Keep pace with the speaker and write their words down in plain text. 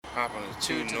Hop on the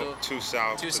Two to the 2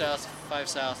 south. 2 south, 5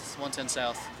 south, 110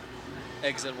 south.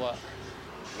 Exit what?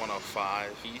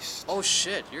 105 east. Oh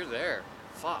shit, you're there.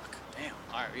 Fuck. Damn.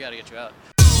 Alright, we gotta get you out.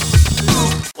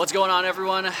 What's going on,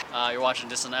 everyone? You're watching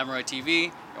this on Emerald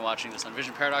TV. You're watching this on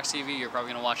Vision Paradox TV. You're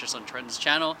probably gonna watch this on Trenton's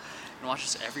channel. You can watch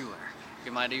this everywhere.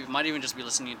 You might even just be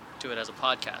listening to it as a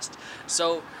podcast.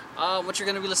 So, what you're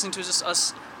gonna be listening to is just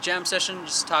us jam session,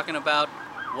 just talking about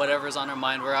whatever's on our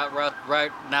mind. We're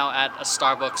right now at a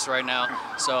Starbucks right now,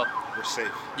 so We're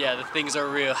safe. yeah, the things are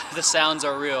real, the sounds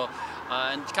are real,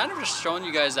 and kind of just showing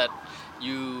you guys that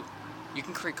you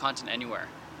can create content anywhere.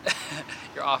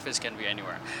 Your office can be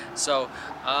anywhere. So,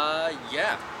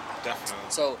 yeah. Definitely.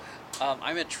 So,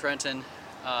 I met Trenton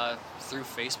through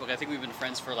Facebook. I think we've been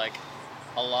friends for like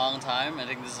a long time. I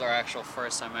think this is our actual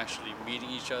first time actually meeting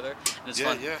each other. And it's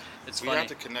fun. Yeah. It's we funny. have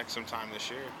to connect sometime this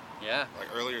year. Yeah. Like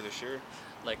earlier this year.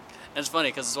 Like, and it's funny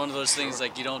because it's one of those things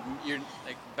like you're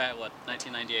like back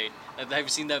 1998. Have you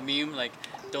seen that meme? Like,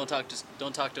 don't talk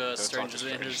to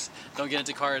strangers. Don't get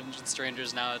into cars with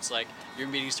strangers. Now it's like you're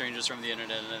meeting strangers from the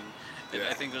internet, and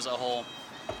I think there's a whole.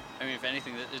 I mean, if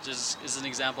anything, it just is an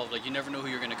example of like you never know who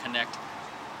you're going to connect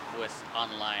with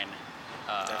online.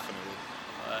 Definitely.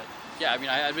 Yeah, I mean,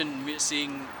 I've been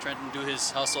seeing Trenton do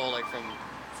his hustle like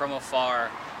from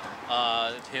afar.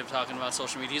 Him talking about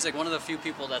social media. He's like one of the few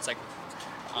people that's like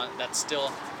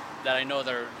that I know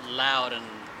that are loud and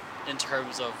in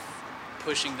terms of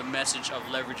pushing the message of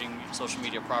leveraging social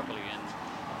media properly. And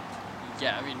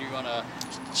yeah, I mean, you want to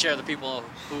share the people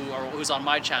who's on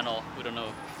my channel who don't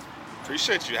know.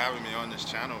 Appreciate you having me on this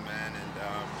channel, man.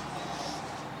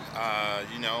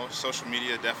 And social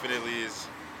media definitely is.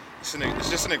 It's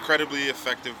just an incredibly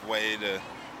effective way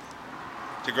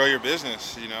to grow your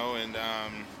business, and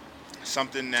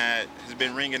something that has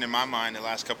been ringing in my mind the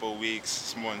last couple of weeks.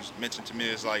 Someone's mentioned to me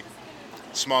is like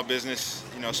small business.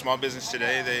 Small business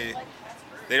today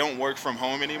they don't work from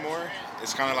home anymore.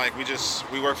 It's kind of like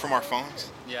we work from our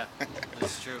phones. Yeah,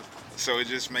 that's true. So it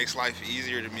just makes life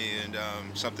easier to me, and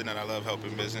something that I love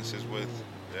helping businesses with.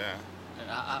 Yeah.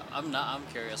 I'm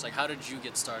curious. Like, how did you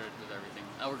get started with everything?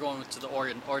 We're going to the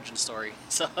origin story.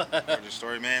 So. Origin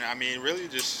story, man. I mean, really,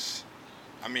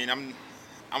 I'm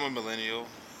a millennial.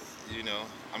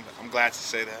 I'm glad to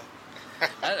say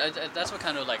that. That's what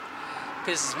kind of like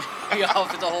pisses me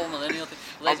off with the whole millennial thing.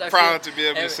 Like, I'm proud to be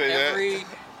able to say that. Every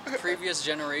previous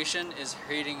generation is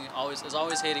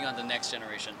always hating on the next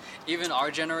generation. Even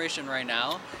our generation right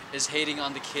now is hating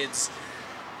on the kids,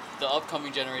 the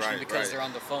upcoming generation, because they're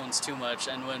on the phones too much.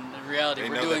 And when in reality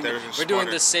we're doing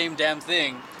the same damn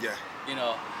thing. Yeah.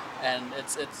 And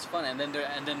it's fun. And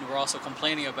then we're also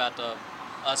complaining about the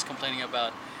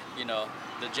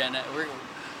Gen.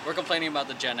 We're complaining about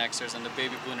the Gen Xers and the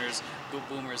baby boomers,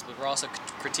 but we're also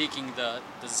critiquing the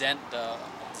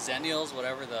Zennials,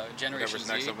 whatever, the Generation Z.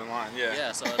 Whatever's next up in line, yeah.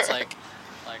 Yeah, so it's like,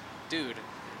 dude,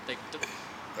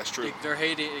 that's true. They're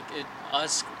hating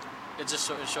us. It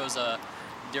just shows a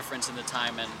difference in the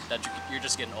time and that you're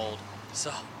just getting old.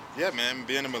 So. Yeah, man.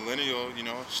 Being a millennial,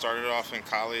 started off in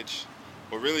college.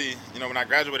 But really, when I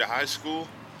graduated high school,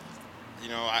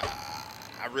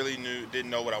 I really didn't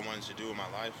know what I wanted to do in my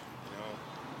life.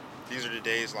 These are the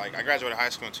days, like, I graduated high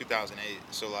school in 2008,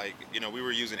 so, like, we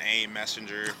were using AIM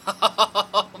Messenger.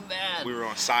 Oh, man. We were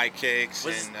on Sidekicks,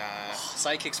 and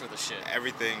Sidekicks were the shit.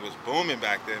 Everything was booming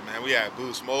back then, man. We had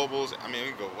Boost Mobiles. I mean,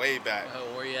 we go way back.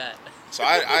 Oh, where you at? So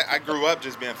I grew up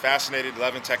just being fascinated,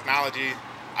 loving technology.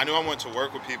 I knew I wanted to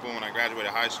work with people when I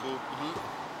graduated high school.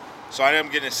 Mm-hmm. So I ended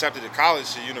up getting accepted to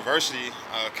college, to university,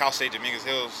 Cal State Dominguez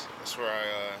Hills. That's where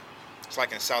it's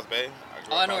like in South Bay.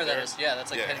 I know where that is. Yeah,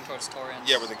 that's like heading towards Torrance.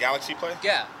 Yeah, where the Galaxy play?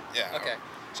 Yeah. Yeah. Okay.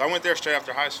 So I went there straight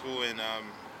after high school, and,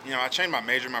 I changed my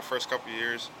major my first couple of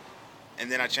years, and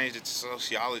then I changed it to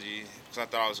sociology because I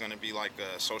thought I was going to be like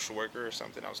a social worker or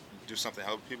something. I was do something to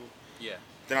help people. Yeah.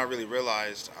 Then I really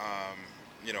realized,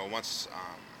 once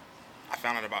I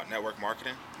found out about network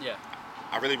marketing, yeah,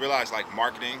 I really realized like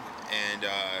marketing and,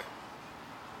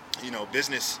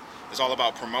 business is all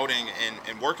about promoting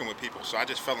and working with people. So I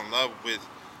just fell in love with,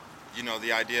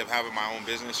 the idea of having my own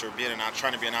business or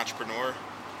trying to be an entrepreneur.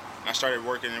 And I started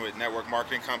working with network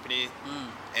marketing company,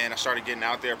 and I started getting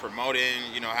out there promoting,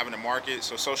 having to market.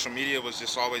 So social media was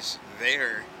just always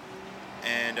there.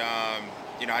 And,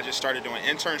 I just started doing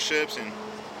internships, and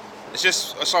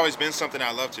it's always been something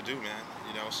I love to do, man.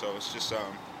 So it's just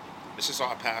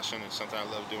all passion. It's something I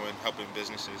love doing, helping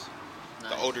businesses.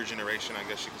 Nice. The older generation, I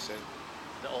guess you could say.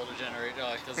 The older generation,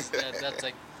 because that's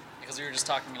like, because we were just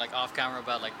talking like off camera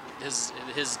about like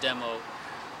his demo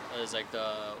is like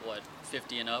the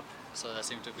 50 and up, so that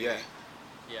seemed to be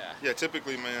Yeah. Yeah,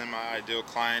 typically, man, my ideal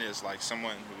client is like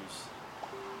someone who's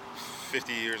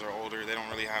 50 years or older. They don't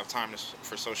really have time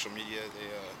for social media.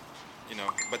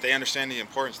 But they understand the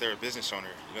importance. They're a business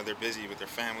owner. They're busy with their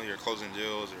family or closing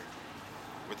deals or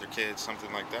with their kids,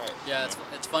 something like that. Yeah,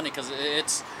 it's funny because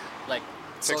it's like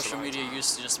Takes social media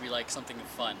used to just be like something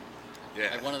fun. Yeah.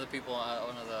 Like one of the people,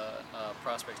 one of the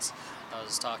prospects I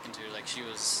was talking to, like she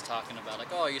was talking about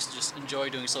like, oh, I used to just enjoy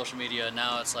doing social media. And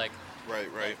now it's like, Right.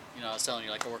 like, I was telling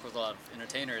you, like I work with a lot of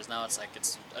entertainers. Now it's like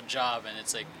it's a job, and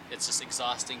it's like it's just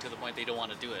exhausting to the point they don't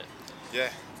want to do it. Yeah.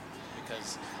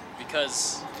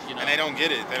 Because And they don't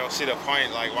get it. They don't see the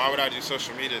point. Like, why would I do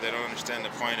social media? They don't understand the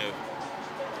point of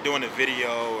doing a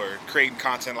video or creating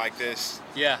content like this.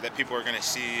 Yeah. That people are gonna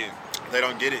see. They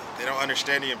don't get it. They don't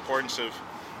understand the importance of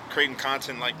creating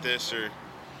content like this, or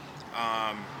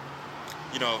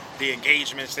the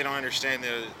engagements. They don't understand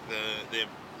the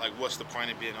like, what's the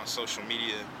point of being on social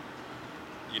media?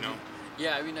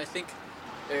 Yeah, I mean, I think,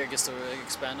 I guess to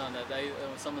expand on that,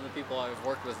 some of the people I've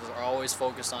worked with are always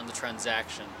focused on the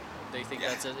transaction. They think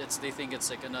that's it. They think it's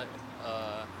like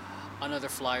another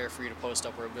flyer for you to post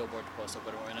up or a billboard to post up,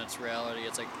 but in its reality,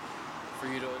 it's like for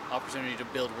you to opportunity to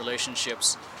build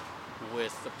relationships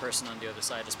with the person on the other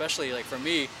side. Especially like for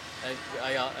me,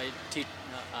 I teach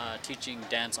teaching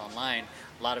dance online.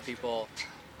 A lot of people,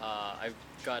 I've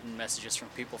gotten messages from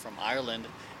people from Ireland,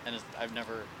 and I've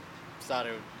never thought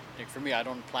it would. Like for me, I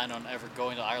don't plan on ever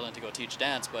going to Ireland to go teach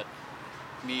dance, but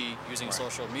me using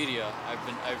social media,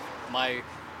 my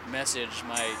message,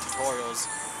 my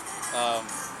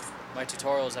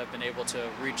tutorials have been able to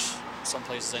reach some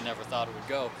places I never thought it would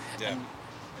go. Yeah. And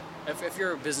if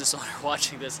you're a business owner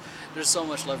watching this, there's so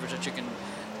much leverage that you can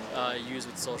use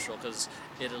with social, because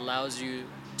it allows you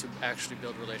to actually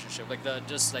build relationship.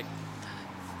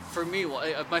 For me,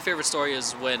 my favorite story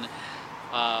is when.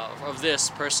 Of this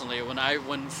personally,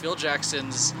 when Phil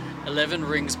Jackson's 11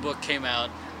 Rings book came out,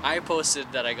 I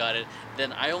posted that I got it.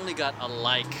 Then I only got a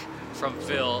like from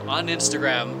Phil on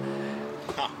Instagram,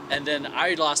 and then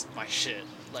I lost my shit.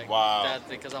 Like wow. That,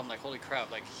 because I'm like, holy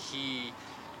crap! Like he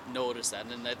noticed that,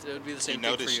 and then it would be the same he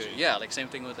thing for you. You. Yeah, like same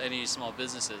thing with any small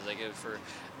businesses. Like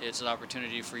it's an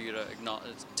opportunity for you to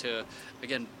acknowledge, to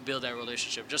again build that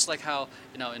relationship. Just like how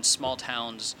in small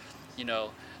towns,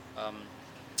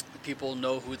 people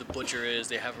know who the butcher is,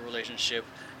 they have a relationship,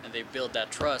 and they build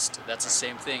that trust. That's the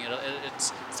same thing.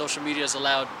 It's social media has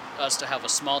allowed us to have a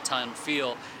small town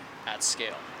feel at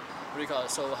scale. What do you call it?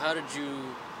 So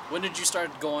when did you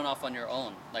start going off on your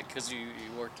own? Like, because you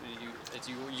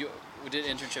did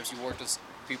internships, you worked with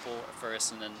people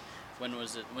first, and then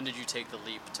when did you take the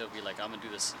leap to be like, I'm gonna do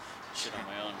this shit on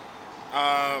my own?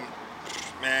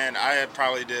 Man, I had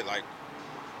probably did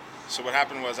so what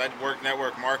happened was I'd worked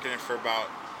network marketing for about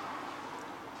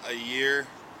a year.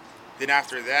 Then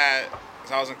after that,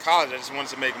 as I was in college, I just wanted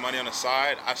to make money on the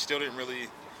side. I still didn't really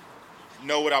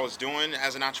know what I was doing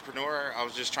as an entrepreneur. I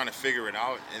was just trying to figure it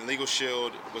out. And Legal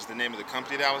Shield was the name of the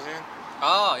company that I was in.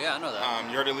 Oh, yeah, I know that.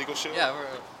 You heard of Legal Shield? Yeah.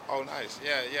 Oh, nice.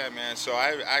 Yeah, man. So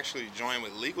I actually joined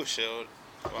with Legal Shield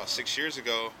about 6 years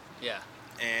ago. Yeah.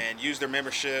 And used their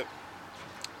membership.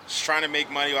 Just trying to make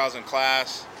money while I was in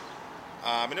class.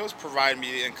 And it was providing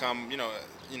me income,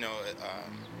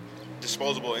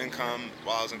 disposable income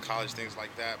while I was in college, things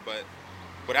like that. But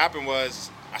what happened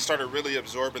was I started really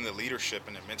absorbing the leadership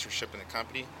and the mentorship in the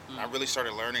company. Mm-hmm. I really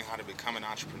started learning how to become an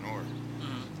entrepreneur.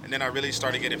 Mm-hmm. And then I really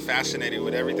started getting fascinated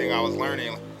with everything I was learning.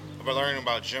 I was learning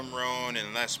about Jim Rohn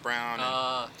and Les Brown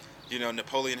and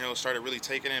Napoleon Hill. Started really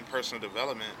taking in personal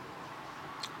development.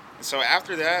 And so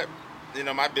after that,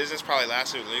 my business probably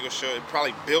lasted with Legal Shield. It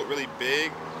probably built really big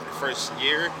in the first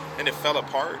year, and it fell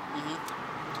apart. Mm-hmm.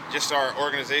 Just our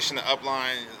organization, the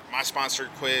upline, my sponsor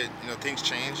quit, things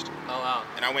changed. Oh, wow.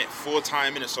 And I went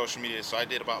full-time into social media. So I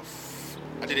did an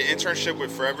internship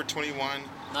with Forever 21.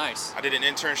 Nice. I did an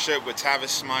internship with Tavis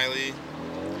Smiley.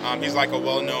 He's like a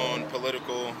well-known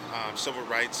political civil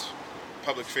rights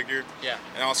public figure. Yeah.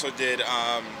 And I also did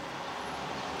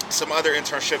some other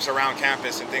internships around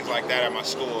campus and things like that at my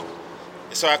school.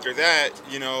 And so after that,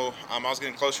 I was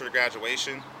getting closer to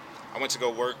graduation. I went to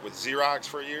go work with Xerox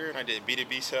for a year, and I did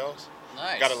B2B sales.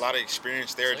 Nice. Got a lot of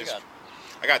experience there.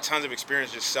 I got tons of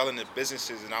experience just selling to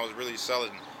businesses, and I was really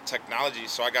selling technology.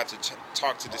 So I got to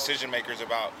talk to decision makers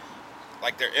about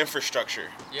their infrastructure,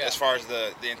 as far as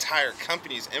the entire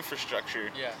company's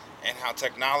infrastructure, and how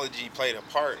technology played a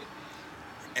part.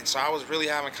 And so I was really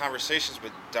having conversations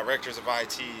with directors of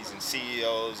ITs and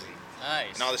CEOs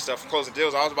and all this stuff, closing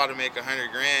deals. I was about to make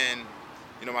 $100,000,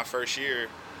 my first year.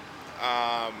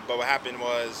 But what happened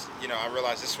was, I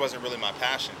realized this wasn't really my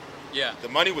passion. Yeah. The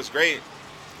money was great,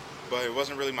 but it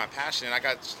wasn't really my passion. And I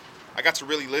got to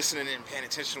really listen and paying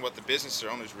attention to what the business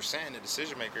owners were saying, the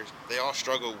decision makers. They all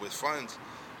struggled with funds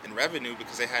and revenue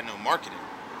because they had no marketing.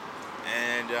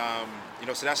 And,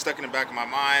 so that stuck in the back of my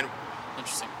mind.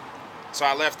 Interesting. So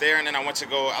I left there, and then I left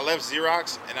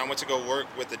Xerox, and I went to go work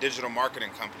with a digital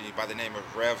marketing company by the name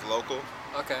of Rev Local.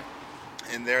 Okay.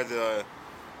 And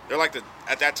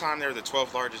at that time, they were the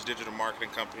 12th largest digital marketing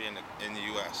company in the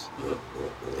U.S.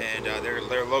 And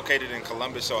they're located in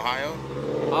Columbus, Ohio.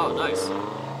 Oh, nice.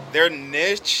 Their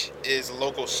niche is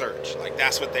local search. Like,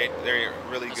 that's what they're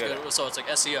really good at. So it's like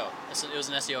SEO. It was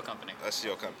an SEO company.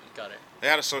 SEO company. Got it. They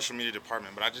had a social media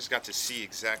department, but I just got to see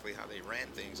exactly how they ran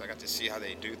things. I got to see how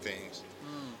they do things.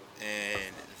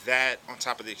 And that, on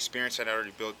top of the experience that I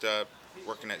already built up,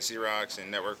 working at Xerox and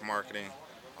network marketing,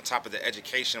 on top of the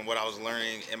education, what I was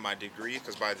learning in my degree,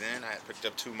 because by then I had picked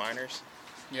up 2 minors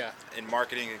in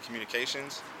marketing and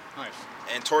communications. Nice.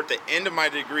 And toward the end of my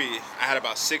degree, I had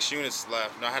about 6 units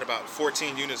left. No, I had about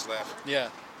 14 units left. Yeah.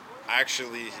 I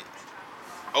actually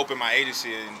opened my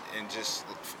agency and just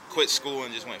quit school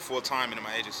and just went full time into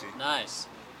my agency. Nice.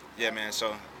 Yeah, man.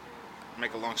 So,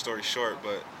 make a long story short,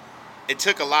 but it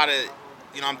took a lot of,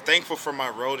 I'm thankful for my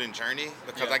road and journey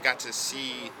because I got to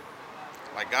see,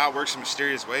 like, God works in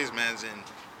mysterious ways, man.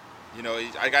 And,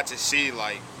 I got to see,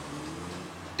 like,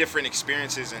 different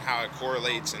experiences and how it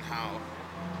correlates and how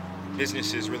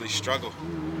businesses really struggle.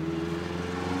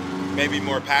 Maybe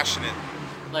more passionate.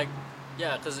 Like,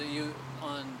 yeah, because you,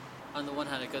 on the one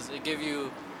hand, because it gave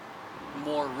you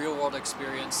more real world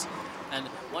experience, and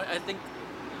what I think,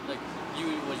 like,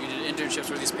 you did internships,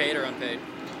 were these paid or unpaid?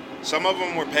 Some of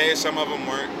them were paid, some of them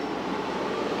weren't.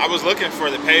 I was looking for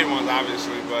the paid ones,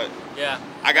 obviously, but yeah,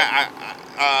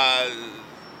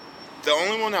 the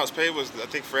only one that was paid was, I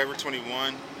think, Forever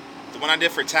 21. The one I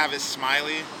did for Tavis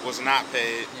Smiley was not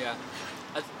paid. Yeah.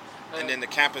 And then the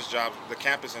campus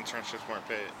internships weren't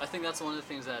paid. I think that's one of the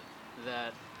things that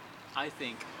I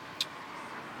think,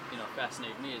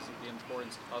 fascinate me is the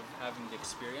importance of having the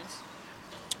experience.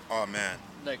 Oh man.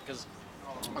 Like, because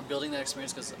or building that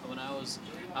experience. Because when I was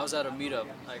at a meetup,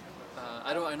 like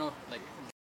I know like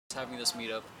having this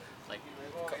meetup like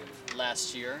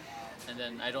last year. And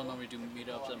then I don't normally do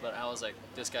meetups, but I was like,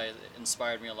 this guy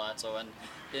inspired me a lot. So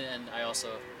and I also,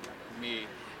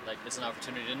 like, it's an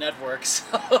opportunity to network. So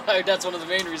that's one of the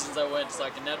main reasons I went, so I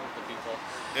can network with people.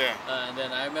 Yeah. And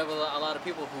then I met a lot of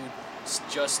people who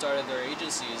just started their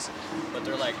agencies, but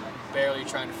they're like barely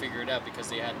trying to figure it out because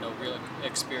they had no real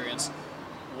experience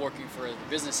working for the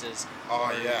businesses.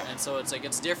 Oh yeah. And so it's like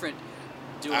it's different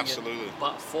doing Absolutely.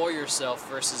 it for yourself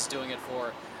versus doing it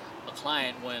for a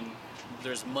client when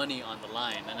there's money on the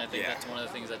line. And I think that's one of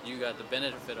the things that you got the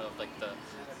benefit of, like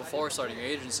before starting your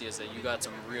agency, is that you got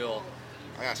some real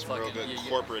I got some real good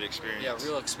corporate experience. Yeah,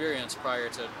 real experience prior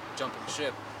to jumping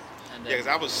ship. And then, because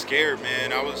I was scared,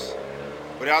 man.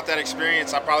 Without that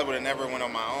experience, I probably would have never went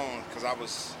on my own because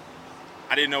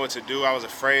I didn't know what to do. I was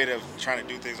afraid of trying to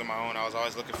do things on my own. I was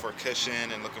always looking for a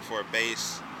cushion and looking for a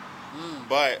base.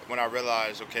 But when I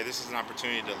realized, okay, this is an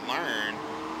opportunity to learn,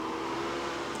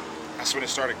 that's when it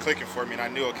started clicking for me. And I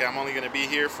knew, okay, I'm only going to be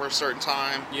here for a certain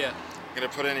time. Yeah. I'm going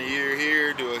to put in a year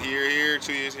here, do a year here,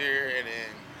 2 years here, and then...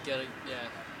 Get it, yeah.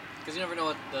 Because you never know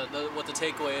what the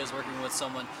takeaway is working with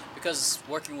someone. Because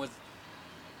working with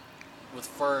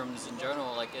firms in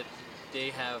general, like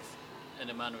they have an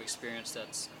amount of experience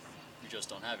that's you just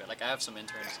don't have it. Like I have some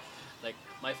interns. Like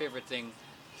my favorite thing,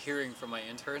 hearing from my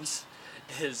interns,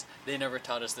 is they never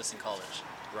taught us this in college.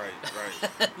 Right.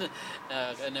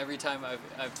 And every time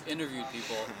I've interviewed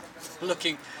people,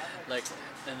 looking like,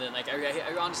 and then like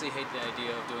I honestly hate the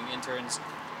idea of doing interns,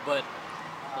 but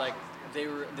like. They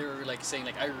were like saying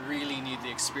like I really need the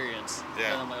experience.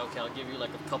 Yeah. And I'm like, okay, I'll give you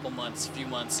like a few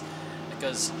months,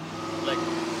 because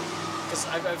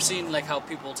I've seen like how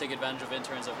people take advantage of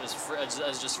interns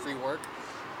as just free work,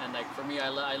 and like for me I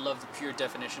love the pure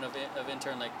definition of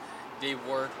intern. Like they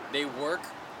work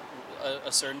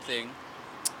a certain thing,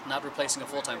 not replacing a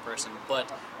full-time person,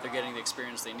 but they're getting the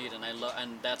experience they need, and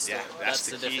that's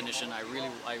the definition I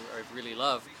really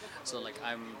love. So like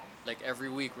I'm. Like every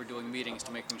week we're doing meetings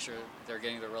to making sure they're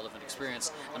getting the relevant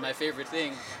experience. And my favorite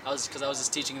thing, because I was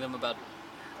just teaching them about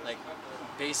like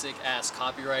basic ass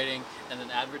copywriting and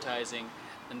then advertising,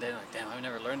 and they're like, damn, I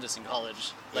never learned this in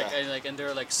college. Like, and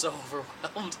they're like so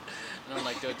overwhelmed. And I'm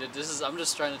like, dude, I'm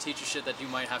just trying to teach you shit that you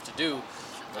might have to do.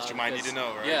 That you might need to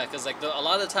know, right? Yeah, because like a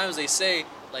lot of the times they say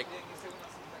like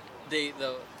the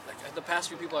past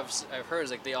few people I've heard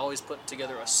is like they always put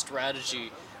together a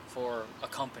strategy for a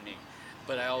company.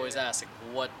 But I always ask,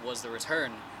 like, what was the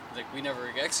return? Like, we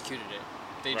never executed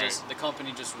it. The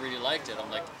company just really liked it. I'm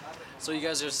like, so you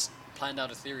guys just planned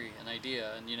out a theory, an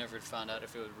idea, and you never found out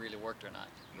if it would really worked or not.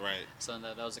 Right. So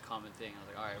that was a common thing. I was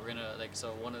like, all right, we're gonna like.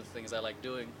 So one of the things I like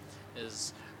doing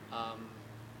is,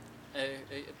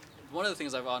 one of the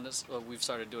things we've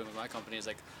started doing with my company is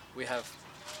like we have,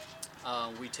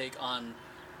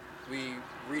 we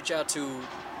reach out to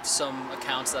some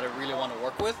accounts that I really want to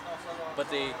work with, but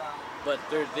they're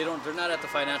not at the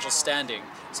financial standing.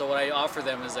 So what I offer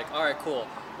them is like, all right, cool,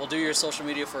 we'll do your social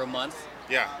media for a month.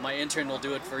 Yeah. My intern will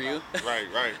do it for you.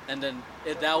 Right. And then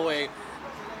that way,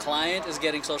 client is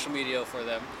getting social media for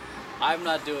them. I'm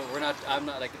not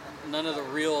like, none of the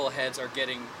real heads are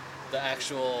getting the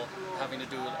actual having to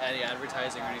do with any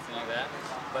advertising or anything like that.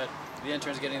 But the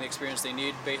intern's getting the experience they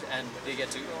need, and they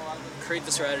get to create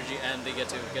the strategy, and they get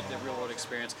to get the real world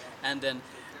experience. And then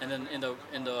in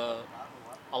the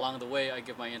along the way, I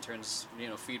give my interns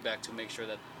feedback to make sure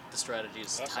that the strategy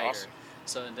is That's tighter. awesome.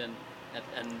 So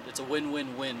and it's a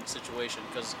win-win-win situation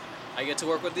because I get to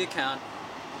work with the account,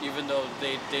 even though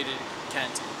they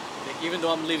can't, even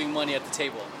though I'm leaving money at the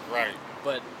table. Right.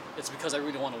 But it's because I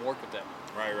really want to work with them.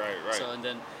 Right. So and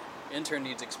then intern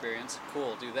needs experience.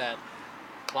 Cool, do that.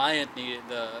 Client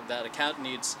that account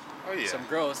needs some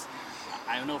growth.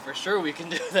 I know for sure we can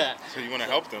do that. So you want to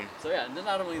help them. So yeah, and then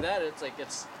not only that, it's like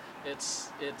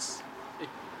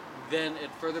then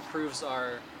it further proves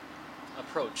our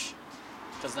approach,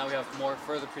 because now we have more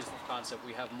further proof of concept.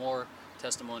 We have more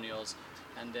testimonials,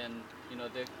 and then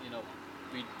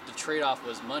the trade-off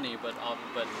was money, but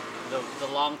the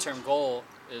long-term goal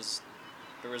is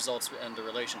the results and the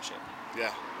relationship.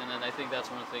 Yeah. And then I think that's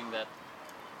one thing that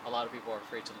a lot of people are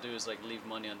afraid to do is like leave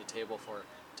money on the table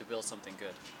to build something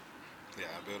good. Yeah,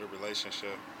 build a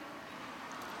relationship.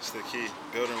 It's the key,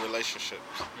 building relationships.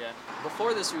 Yeah.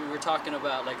 Before this, we were talking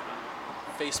about like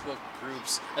Facebook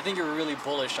groups. I think you were really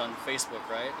bullish on Facebook,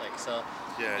 right? Like so.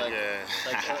 Yeah.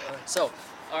 So,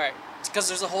 all right, because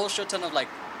there's a whole shit ton of like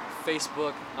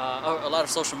Facebook, or a lot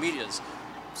of social media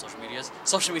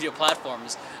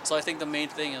platforms. So I think the main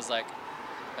thing is like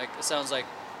it sounds like.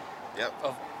 Yep.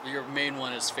 Your main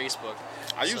one is Facebook.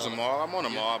 I use them all. I'm on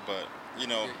them all, but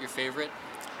Your favorite?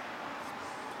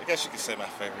 I guess you could say my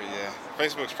favorite. Yeah.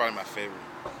 Facebook's probably my favorite.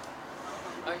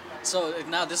 All right, so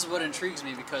now this is what intrigues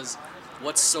me because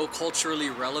what's so culturally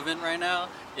relevant right now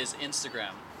is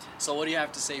Instagram. So what do you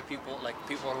have to say, people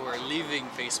who are leaving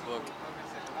Facebook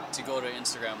to go to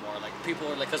Instagram more?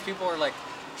 Because people are like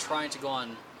trying to go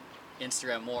on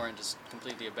Instagram more and just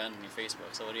completely abandoning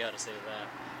Facebook. So what do you have to say to that?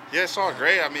 Yeah, it's all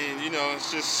great. I mean,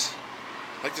 it's just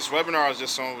like this webinar I was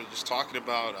just on, was just talking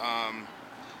about.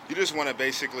 You just want to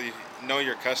basically know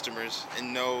your customers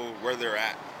and know where they're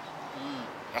at.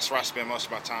 That's where I spend most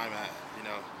of my time at.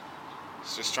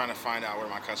 It's just trying to find out where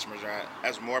my customers are at.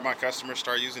 As more of my customers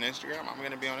start using Instagram, I'm going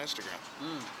to be on Instagram.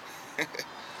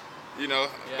 Yeah.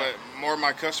 But more of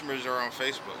my customers are on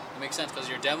Facebook. It makes sense because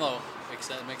your demo makes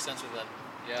sense with that.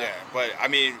 Yeah. Yeah, but I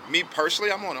mean, me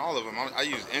personally, I'm on all of them. I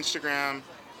use Instagram,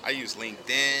 I use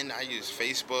LinkedIn, I use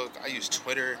Facebook, I use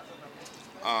Twitter.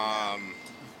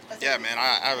 Yeah, man,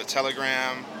 I have a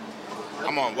Telegram.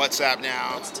 I'm on WhatsApp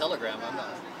now. What's Telegram? I'm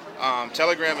not.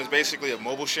 Telegram is basically a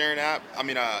mobile sharing app. I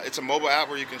mean, it's a mobile app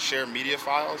where you can share media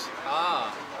files.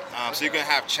 So you can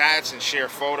have chats and share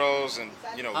photos and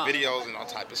videos and all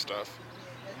type of stuff.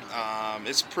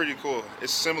 It's pretty cool.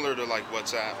 It's similar to like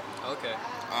WhatsApp. Okay.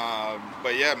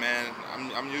 But yeah, man,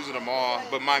 I'm using them all.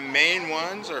 But my main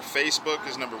ones are Facebook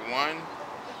is number 1,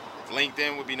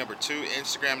 LinkedIn would be number 2,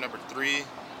 Instagram number 3,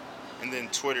 and then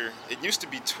Twitter. It used to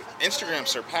be Instagram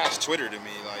surpassed Twitter to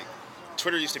me. Like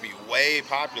Twitter used to be way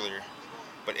popular,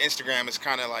 but Instagram is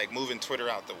kind of like moving Twitter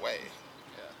out the way.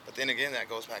 Yeah. But then again, that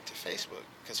goes back to Facebook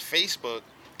because Facebook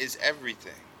is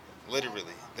everything,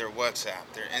 literally. Their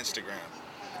WhatsApp, their Instagram.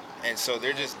 And so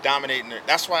they're just dominating.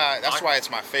 That's why it's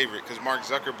my favorite, because Mark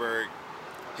Zuckerberg,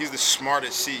 he's the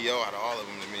smartest CEO out of all of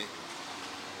them to me,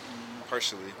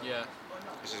 personally. Yeah.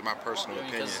 This is my personal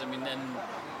opinion. Because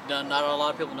and not a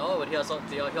lot of people know it, but he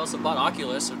also bought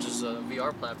Oculus, which is a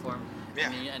VR platform.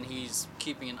 Yeah. And he's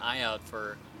keeping an eye out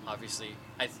for obviously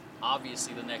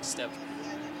the next step,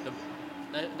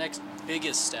 the next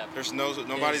biggest step. There's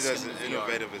nobody that's as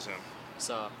innovative as him.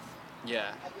 So.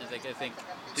 Yeah, I think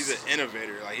he's an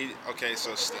innovator.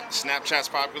 So Snapchat's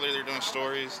popular. They're doing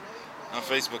stories.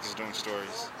 Facebook is doing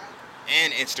stories,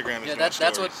 and Instagram is doing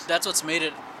stories. That's what's made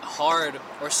it hard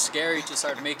or scary to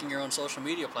start making your own social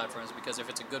media platforms. Because if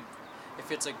it's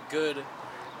a good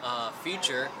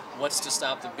feature, what's to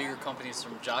stop the bigger companies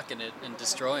from jocking it and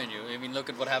destroying you? I mean, look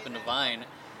at what happened to Vine.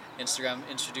 Instagram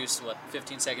introduced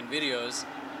 15-second videos,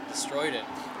 destroyed it.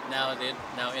 Now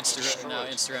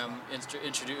Instagram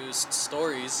introduced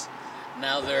stories,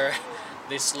 now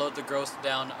they slowed the growth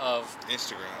down of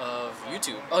Instagram.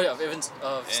 YouTube. Oh yeah, even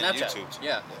of And Snapchat. YouTube.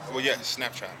 Yeah. Well, yeah,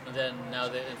 Snapchat. And then now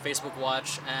in Facebook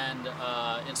Watch and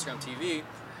Instagram TV,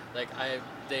 like I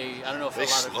don't know if They a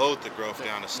lot slowed the growth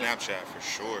down to Snapchat for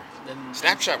sure.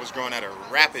 Snapchat was growing at a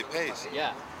rapid pace.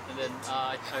 Yeah, and then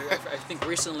I think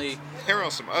recently They're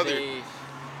on some other.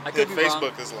 I could be Facebook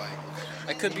wrong. is like.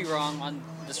 I could be wrong on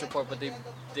this report, but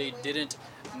they didn't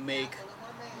make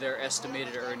their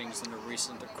estimated earnings in the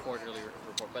recent quarterly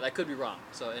report. But I could be wrong.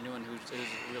 So anyone who's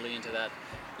really into that,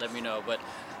 let me know. But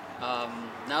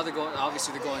now they're going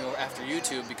after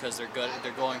YouTube because they're good.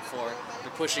 They're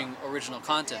pushing original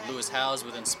content. Lewis Howes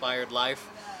with Inspired Life.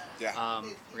 Yeah.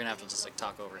 We're gonna have to just like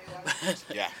talk over it.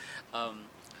 Yeah.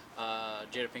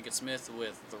 Jada Pinkett Smith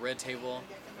with The Red Table.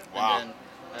 Wow.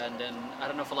 And then I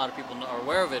don't know if a lot of people are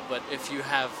aware of it, but if you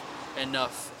have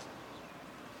enough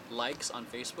likes on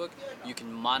Facebook, you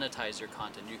can monetize your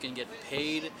content. You can get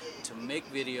paid to make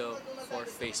video for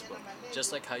Facebook.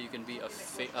 Just like how you can be a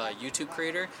YouTube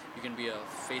creator, you can be a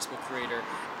Facebook creator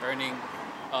earning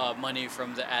money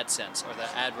from the AdSense or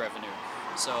the ad revenue.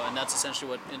 So, and that's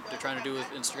essentially what they're trying to do with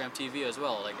Instagram TV as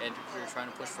well. Like, they're trying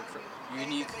to push for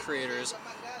unique creators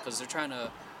because they're trying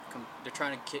to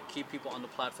keep people on the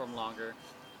platform longer,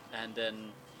 and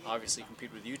then obviously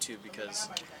compete with YouTube because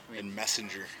And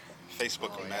Messenger.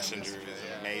 Facebook Messenger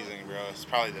is amazing, bro. It's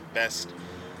probably the best.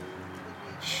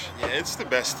 Yeah, it's the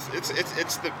best. It's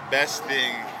the best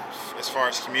thing as far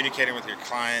as communicating with your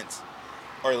clients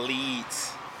or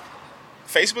leads.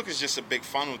 Facebook is just a big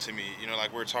funnel to me. You know,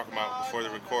 like we were talking about before the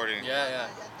recording. Yeah.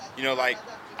 You know, like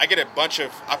I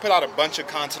put out a bunch of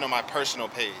content on my personal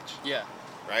page. Yeah.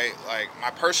 Right? Like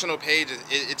my personal page,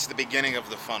 it's the beginning of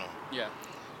the funnel. Yeah.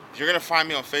 If you're gonna find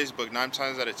me on Facebook 9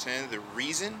 times out of 10, the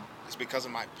reason is because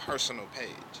of my personal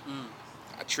page.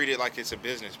 I treat it like it's a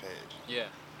business page. Yeah.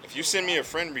 If you send me a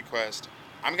friend request,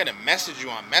 I'm gonna message you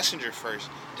on Messenger first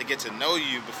to get to know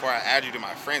you before I add you to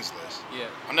my friends list. Yeah.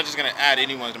 I'm not just gonna add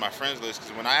anyone to my friends list,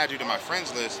 because when I add you to my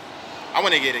friends list, I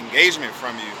want to get engagement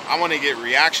from you. I want to get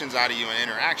reactions out of you and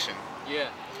interaction. Yeah.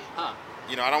 Huh.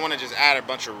 You know, I don't want to just add a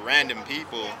bunch of random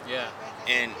people. Yeah.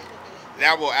 And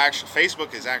that will actually,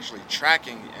 Facebook is actually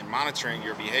tracking and monitoring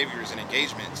your behaviors and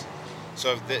engagements.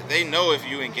 So if they know if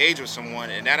you engage with someone,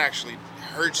 and that actually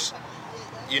hurts,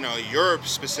 you know, your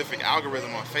specific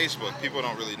algorithm on Facebook. People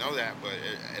don't really know that, but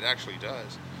it actually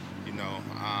does, you know.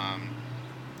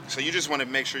 So you just want to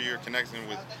make sure you're connecting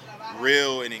with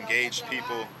real and engaged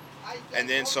people. And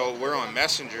then so we're on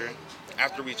Messenger.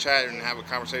 After we chat and have a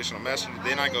conversation on Messenger,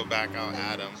 then I go back, I'll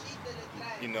add them,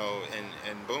 you know,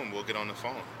 and boom, we'll get on the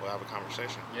phone. We'll have a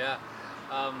conversation. Yeah.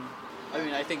 I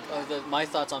mean, I think my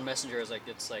thoughts on Messenger is like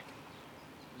it's like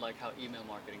how email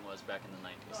marketing was back in the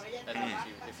 90s. I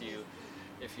think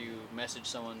if you message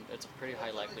someone, it's a pretty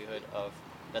high likelihood of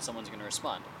that someone's going to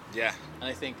respond. Yeah. And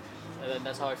I think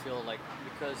that's how I feel, like,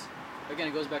 because again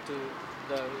it goes back to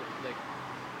the like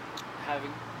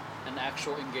having an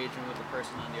actual engagement with the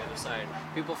person on the other side.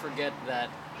 People forget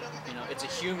that, you know, it's a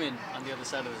human on the other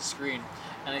side of the screen,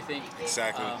 and I think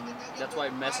exactly that's why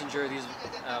Messenger,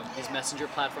 these Messenger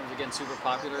platforms are getting super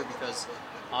popular, because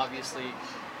obviously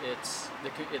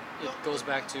it goes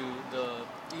back to the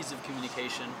ease of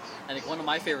communication. And like one of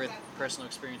my favorite personal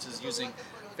experiences using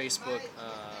Facebook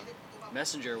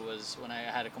Messenger was when I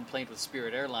had a complaint with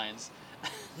Spirit Airlines.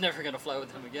 Never gonna fly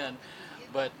with them again.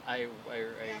 But I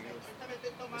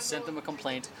sent them a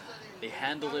complaint. They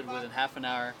handled it within half an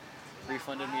hour,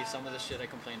 refunded me some of the shit I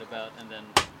complained about, and then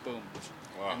boom.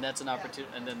 Wow. And that's an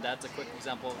opportunity. And then that's a quick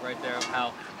example right there of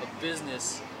how a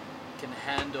business can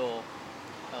handle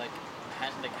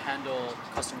handle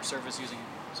customer service using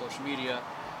social media.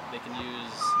 They can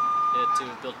use it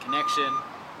to build connection.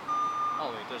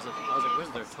 Oh wait, I was like, where's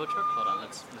their tow truck? Hold on,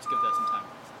 let's give that some time.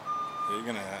 You're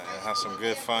gonna have some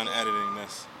good fun editing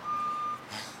this.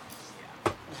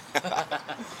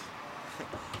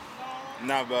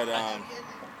 No, but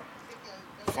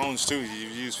phones too. You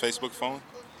use Facebook phone?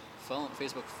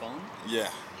 Facebook phone? Yeah.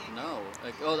 No.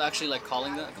 Actually, like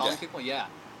calling people? Yeah.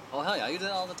 Oh hell yeah, I do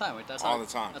that all the time. That's all the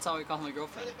time. That's how I call my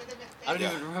girlfriend. I don't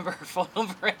even remember her phone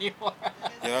number anymore.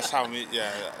 Yeah, that's how me. Yeah,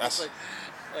 that's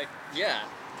like yeah,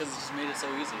 because it just made it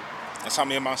so easy. That's how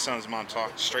me and my son's mom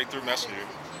talk, straight through Messenger.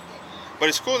 But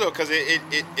it's cool though, because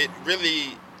it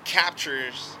really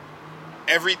captures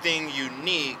everything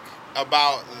unique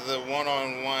about the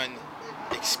one-on-one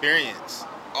experience.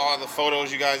 All the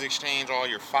photos you guys exchange, all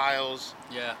your files,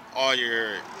 yeah, all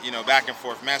your, you know, back and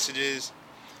forth messages.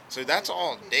 So that's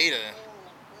all data,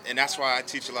 and that's why I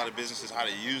teach a lot of businesses how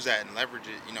to use that and leverage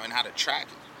it, you know, and how to track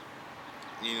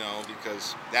it. you know,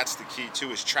 because that's the key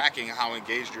too, is tracking how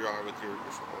engaged you are with your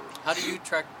followers. How do you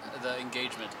track the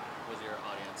engagement with your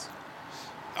audience?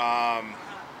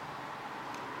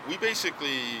 We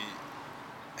basically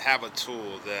have a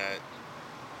tool that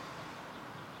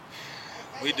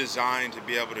we designed to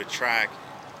be able to track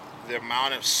the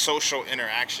amount of social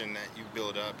interaction that you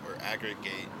build up or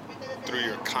aggregate through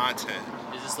your content.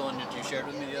 Is this the one that you shared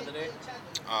with me the other day?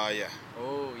 Yeah.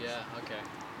 Oh, yeah, okay.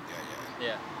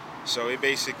 Yeah. So it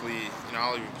basically, you know,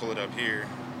 I'll even pull it up here,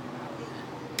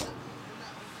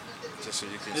 just so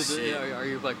you can see. Are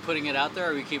you like putting it out there,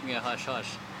 or are we keeping it hush hush?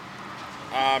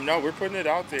 No, we're putting it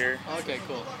out there. Okay,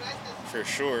 cool. For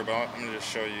sure, but I'm gonna just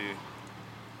show you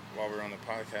while we're on the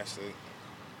podcast that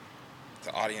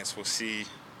the audience will see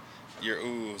your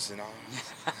oohs and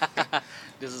all.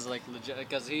 This is like legit,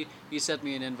 because he sent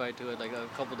me an invite to it like a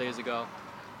couple days ago.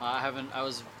 I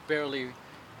was barely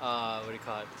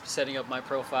setting up my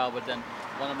profile, but then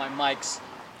one of my mics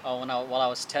while I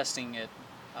was testing it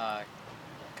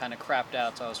kind of crapped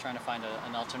out, so I was trying to find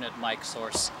an alternate mic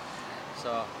source.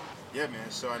 So yeah, man.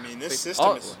 So I mean, this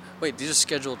system is. Wait, these are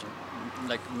scheduled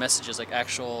like messages, like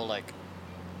actual like.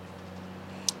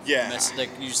 Yeah. Like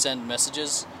you send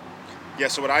messages. Yeah.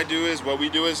 So what we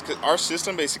do is, cause our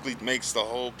system basically makes the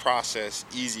whole process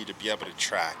easy to be able to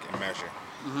track and measure.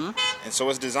 Mm-hmm. And so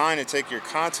it's designed to take your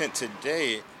content to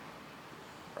date,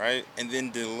 right, and then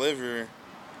deliver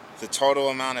the total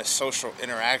amount of social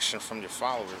interaction from your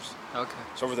followers. Okay.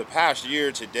 So over the past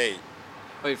year to date.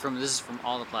 Wait, this is from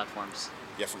all the platforms.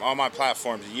 Yeah, from all my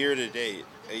platforms, year to date.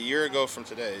 A year ago from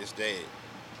today's date,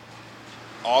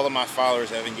 all of my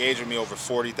followers have engaged with me over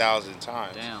 40,000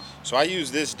 times. Damn. So I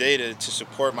use this data to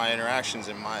support my interactions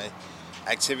and my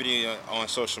activity on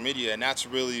social media, and that's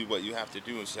really what you have to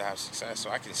do is to have success. So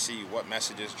I can see what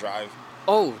messages drive.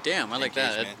 Oh, damn! I like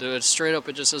that. engagement. It straight up.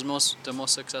 It just says the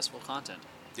most successful content.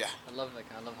 Yeah. I love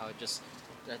how it just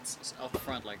that's up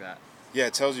front like that. Yeah,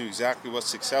 it tells you exactly what's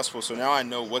successful. So now I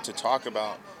know what to talk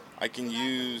about. I can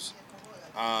use,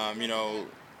 you know,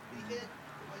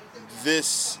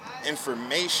 this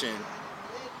information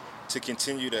to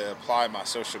continue to apply my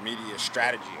social media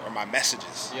strategy or my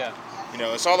messages. Yeah. You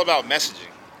know, it's all about messaging.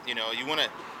 You know,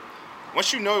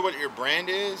 once you know what your brand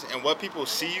is and what people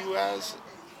see you as,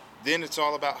 then it's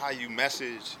all about how you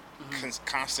message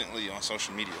constantly on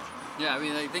social media. Yeah, I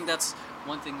mean, I think that's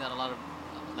one thing that a lot of,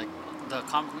 like, the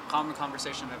common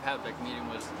conversation I've had, like, meeting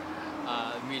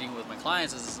with my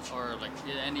clients is, or, like,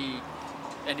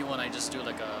 anyone I just do,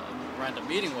 like, a random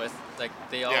meeting with, like,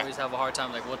 they always have a hard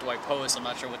time, like, what do I post? I'm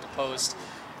not sure what to post.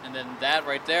 And then that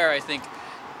right there, I think,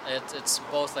 it's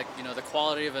both, like, you know, the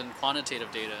qualitative and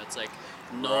quantitative data. It's, like,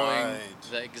 knowing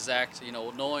the exact, you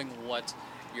know, knowing what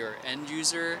your end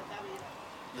user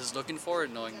is looking for,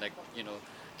 knowing, like, you know,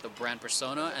 the brand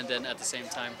persona, and then at the same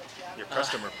time Your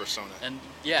customer persona. and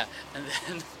then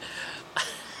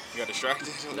You got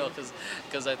distracted? no,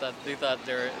 because they thought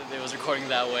they was recording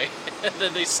that way, and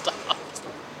then they stopped.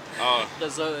 Oh.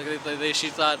 So she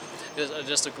thought it was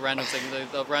just a random thing.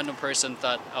 The random person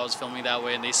thought I was filming that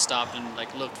way, and they stopped and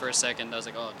like looked for a second. I was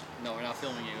like, oh no, we're not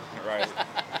filming you. Right.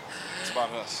 It's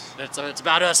about us. It's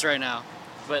about us right now.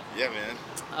 But Yeah,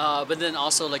 man. but then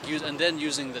also like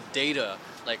using the data,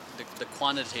 like the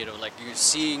quantitative, like you're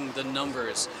seeing the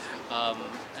numbers,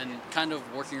 and kind of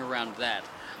working around that.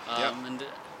 And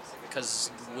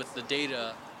because with the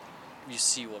data, you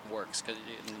see what works. Because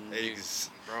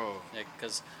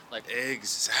like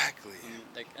Exactly.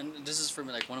 like, and this is for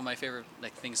me like one of my favorite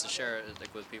like things to share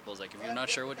like with people is like if you're not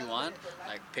sure what you want,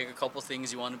 like pick a couple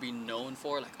things you want to be known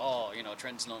for, like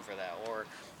Trent's known for that, or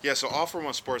Yeah, so All For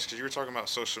One Sports, because you were talking about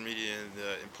social media and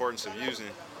the importance of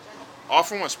using. All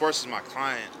For One Sports is my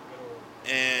client,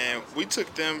 and we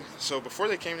took them. So before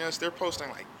they came to us, they're posting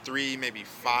like 3, maybe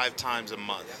 5 times a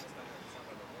month.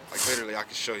 Like literally, I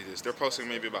can show you this. They're posting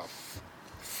maybe about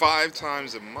 5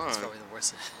 times a month. it's probably the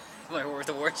worst.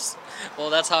 The worst. Well,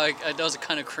 that's how that was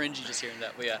kind of cringy just hearing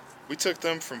that. But yeah. We took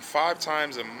them from 5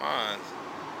 times a month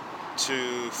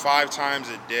to 5 times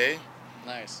a day.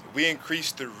 Nice. We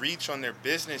increased the reach on their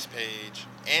business page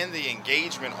and the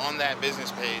engagement on that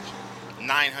business page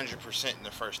 900% in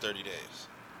the first 30 days.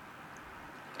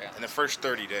 Yeah. In the first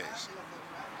 30 days.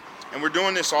 And we're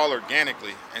doing this all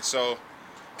organically. And so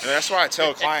that's why I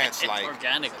tell clients, like,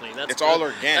 organically. That's it's good. all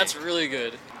organic. That's really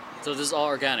good. So this is all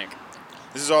organic.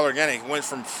 This is all organic. It went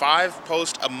from 5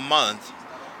 posts a month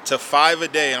to 5 a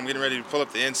day. I'm getting ready to pull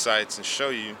up the insights and show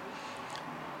you.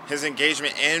 His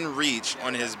engagement and reach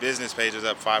on his business page is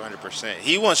up 500%.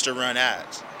 He wants to run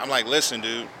ads. I'm like, listen,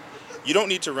 dude, you don't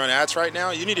need to run ads right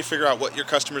now. You need to figure out what your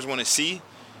customers want to see.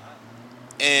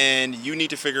 And you need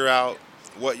to figure out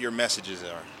what your messages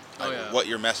are. Oh, yeah. What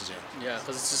you're messaging. Yeah,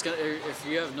 because it's just gonna. If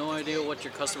you have no idea what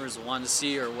your customers want to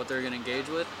see or what they're gonna engage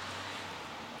with,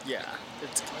 yeah,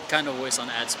 it's kind of a waste on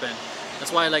ad spend.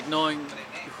 That's why like knowing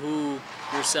who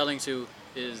you're selling to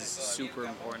is super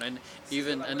important,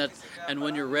 and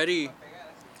when you're ready.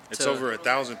 It's over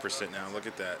 1,000% now. Look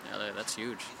at that. Yeah, that's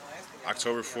huge.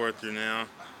 October 4th through now.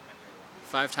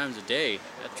 5 times a day.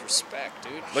 That's respect,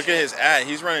 dude. Look at his ad.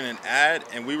 He's running an ad,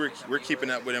 and we're keeping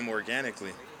up with him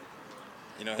organically.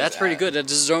 You know, that's pretty good.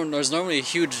 There's normally a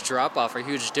huge drop off or a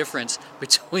huge difference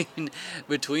between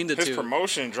the two. His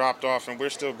promotion dropped off, and we're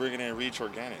still bringing in reach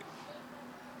organic.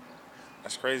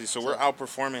 That's crazy. So we're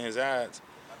outperforming his ads.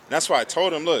 And that's why I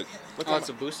told him, look. Oh, it's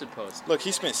a boosted post. Look,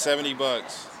 he spent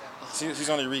 $70. He's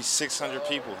only reached 600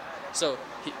 people. So,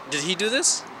 did he do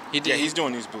this? He did. Yeah, he's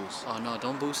doing these boosts. Oh no,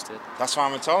 don't boost it. That's why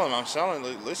I'm gonna tell him. I'm selling.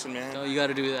 Listen, man. No, you got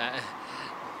to do that.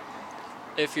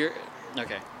 If you're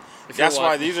okay. That's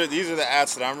why these are the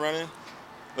ads that I'm running.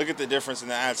 Look at the difference in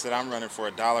the ads that I'm running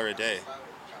for $1 a day.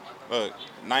 Look,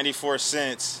 94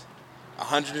 cents,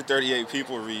 138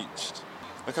 people reached.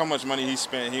 Look how much money he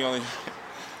spent. He only.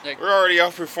 We're already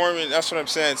outperforming. That's what I'm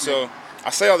saying. So I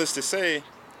say all this to say.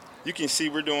 You can see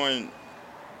we're doing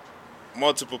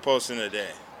multiple posts in a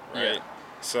day, right? Yeah.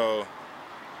 So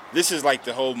this is like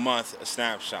the whole month a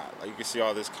snapshot. Like you can see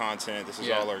all this content. This is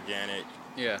all organic.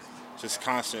 Yeah. Just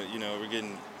constant, we're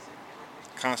getting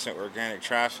constant organic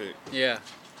traffic. Yeah.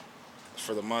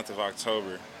 For the month of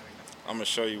October. I'm going to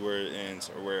show you where it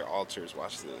ends or where it alters.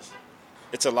 Watch this.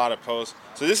 It's a lot of posts.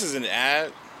 So this is an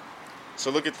ad. So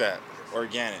look at that.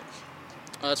 Organic.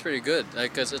 Oh, that's pretty good.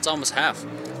 Because it's almost half.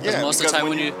 Yeah, most of the time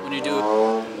when you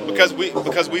do because we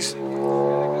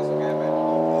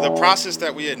the process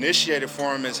that we initiated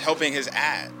for him is helping his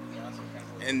ad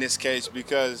in this case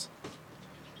because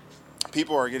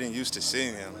people are getting used to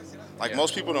seeing him. Like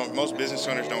most business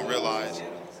owners don't realize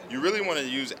you really want to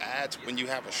use ads when you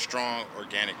have a strong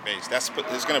organic base. It's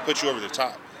going to put you over the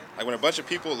top. Like when a bunch of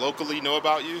people locally know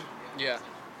about you,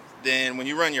 then when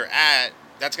you run your ad,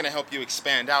 that's going to help you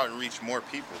expand out and reach more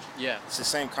people. Yeah. It's the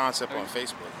same concept on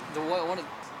Facebook.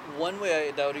 One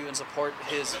way that would even support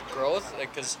his growth,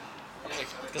 because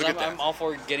I'm all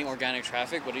for getting organic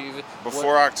traffic, but even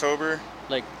before October,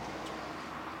 like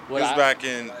it was back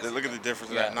in. Look at the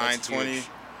difference at 920, and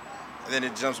then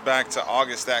it jumps back to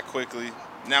August that quickly.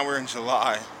 Now we're in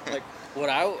July.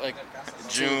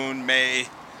 June, May.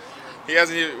 He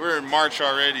hasn't even. We're in March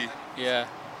already. Yeah.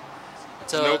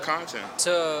 No content.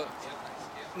 To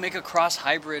make a cross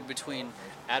hybrid between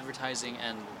advertising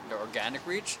and the organic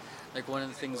reach, like one of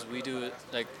the things we do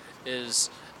is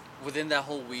within that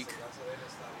whole week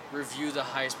review the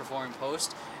highest performing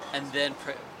post and then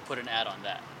put an ad on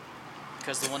that,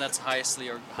 because the one that's highest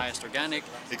organic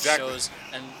shows,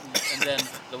 and then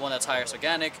the one that's highest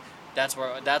organic, that's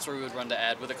where we would run the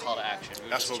ad with a call to action.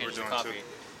 That's what we're doing too.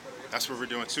 That's what we're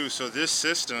doing too. So this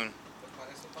system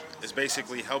is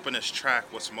basically helping us track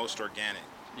what's most organic.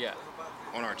 Yeah.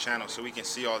 On our channel, so we can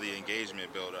see all the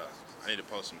engagement build up. I need to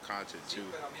post some content too.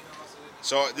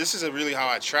 So this is really how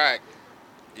I track,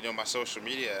 my social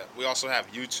media. We also have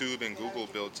YouTube and Google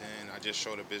built in. I just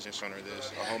showed a business owner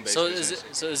this, a home-based business.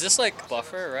 So is this like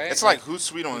Buffer, right? It's like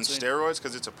Hootsuite on steroids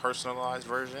because it's a personalized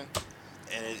version,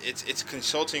 and it's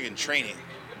consulting and training.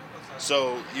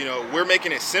 So we're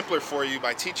making it simpler for you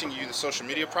by teaching you the social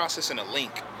media process in a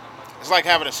link. It's like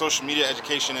having a social media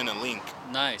education in a link.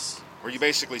 Nice. Where you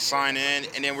basically sign in,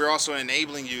 and then we're also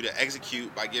enabling you to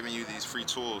execute by giving you these free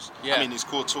tools. Yeah. These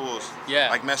cool tools.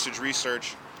 Yeah. Like message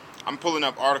research. I'm pulling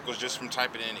up articles just from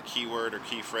typing in a keyword or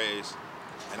key phrase,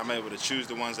 and I'm able to choose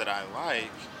the ones that I like,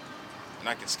 and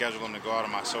I can schedule them to go out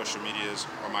on my social medias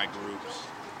or my groups,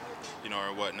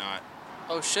 or whatnot.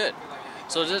 Oh shit!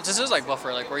 So this is like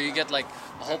Buffer, like where you get like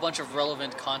a whole bunch of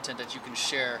relevant content that you can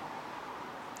share.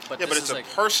 But it's a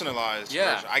personalized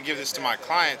version. I give this to my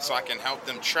clients so I can help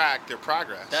them track their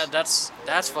progress.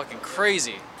 That's fucking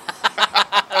crazy.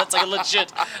 That's like a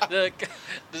legit.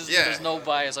 There's no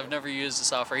bias. I've never used the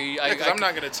software. I'm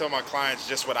not going to tell my clients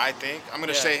just what I think. I'm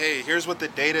going to say, hey, here's what the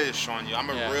data is showing you.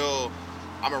 I'm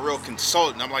a real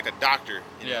consultant. I'm like a doctor.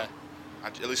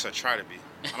 At least I try to be.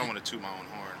 I don't want to toot my own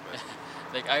horn,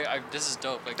 but this is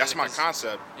dope. That's my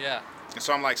concept. Yeah. And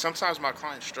so I'm like, sometimes my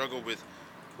clients struggle with,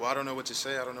 well, I don't know what to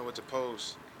say. I don't know what to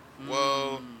post.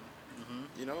 Well,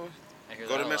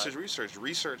 go to message research.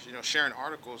 Research, sharing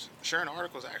articles. Sharing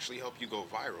articles actually help you go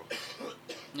viral.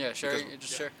 Yeah,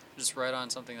 just write on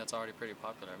something that's already pretty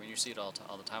popular. I mean, you see it all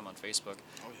the time on Facebook.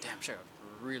 Oh, yeah. Damn, sure,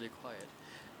 really quiet.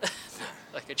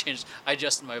 I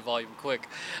adjusted my volume quick.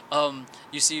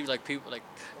 You see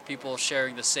people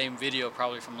sharing the same video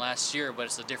probably from last year, but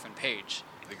it's a different page.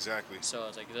 Exactly. So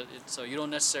it's like, so you don't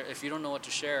necessarily, if you don't know what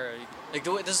to share, like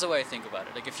this is the way I think about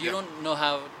it. Like if you don't know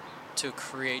how to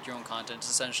create your own content, it's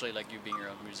essentially like you being your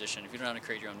own musician. If you don't know how to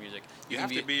create your own music, you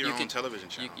have to be your own television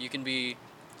channel. You can be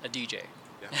a DJ.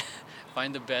 Yeah.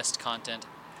 Find the best content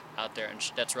out there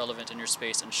and that's relevant in your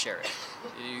space and share it.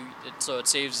 So it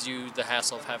saves you the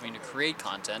hassle of having to create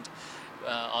content.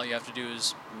 All you have to do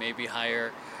is maybe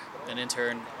hire an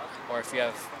intern, or if you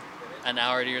have an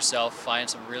hour to yourself, find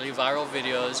some really viral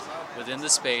videos within the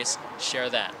space, share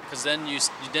that, because then you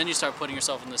start putting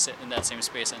yourself in that same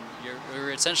space, and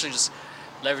you're essentially just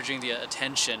leveraging the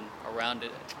attention around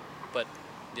it, but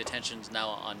the attention's now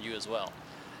on you as well.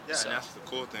 Yeah, so. And that's the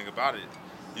cool thing about it.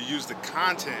 You use the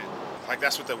content, like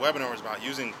that's what the webinar was about,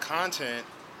 using content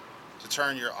to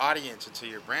turn your audience into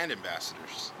your brand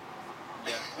ambassadors.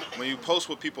 Yeah. When you post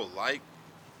what people like,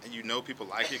 and you know people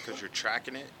like it because you're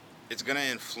tracking it, it's gonna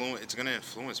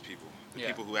influence people, the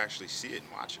people who actually see it and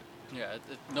watch it. Yeah,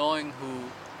 knowing who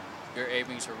you're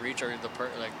aiming to reach, or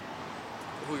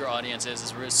who your audience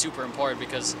is really super important,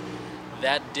 because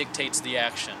that dictates the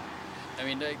action. I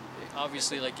mean,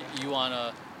 obviously, like you don't want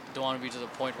to be to the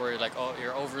point where you're like, oh,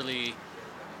 you're overthinking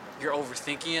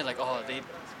it, like, oh,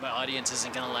 my audience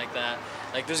isn't gonna like that.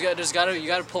 Like you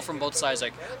gotta pull from both sides.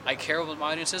 Like, I care what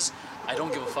my audience is. I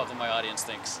don't give a fuck what my audience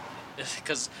thinks.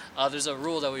 Because there's a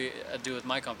rule that we do with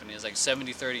my company. It's like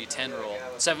 70-30-10 rule.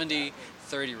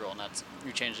 70-30 rule.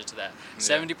 We changed it to that. Yeah.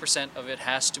 70% of it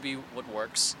has to be what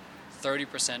works.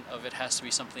 30% of it has to be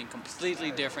something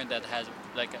completely different that has,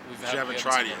 like, we haven't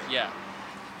tried yet. Yeah.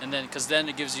 And then, because then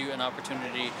it gives you an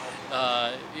opportunity,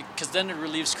 because then it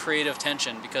relieves creative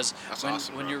tension. Because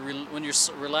when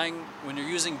you're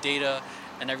using data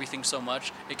and everything so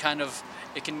much, it can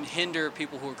hinder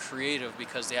people who are creative,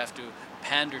 because they have to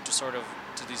pander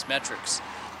to these metrics.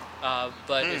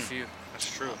 But if you,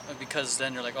 that's true. Because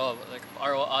then you're like, oh, like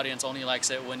our audience only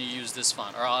likes it when you use this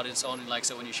font. Our audience only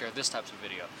likes it when you share this type of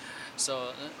video.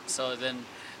 So then,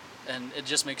 and it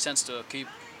just makes sense to keep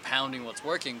pounding what's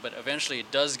working, but eventually it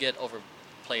does get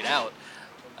overplayed out.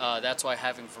 That's why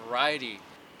having variety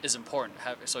is important.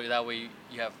 So that way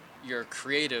you have your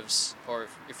creatives, or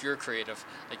if you're creative,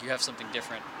 like you have something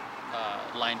different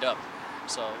lined up.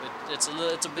 So it's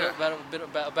a bit about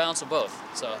a balance of both.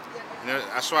 So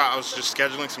that's why I was just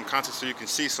scheduling some content so you can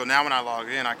see. So now when I log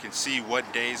in, I can see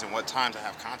what days and what times I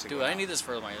have content. Dude, I need this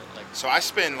for my like. So I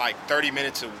spend like 30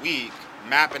 minutes a week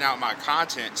mapping out my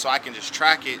content so I can just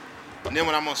track it. And then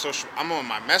when I'm on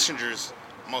my messengers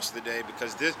most of the day,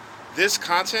 because this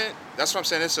content, that's what I'm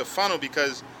saying, it's a funnel,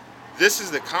 because this is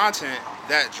the content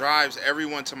that drives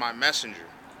everyone to my messenger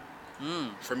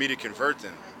for me to convert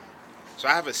them. So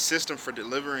I have a system for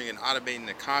delivering and automating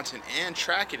the content and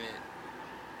tracking it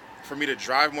for me to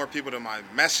drive more people to my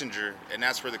messenger, and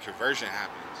that's where the conversion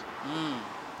happens.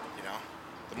 You know,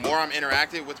 the more I'm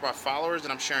interacting with my followers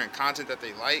and I'm sharing content that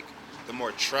they like, the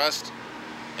more trust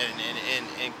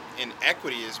and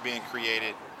equity is being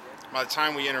created. By the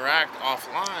time we interact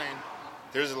offline,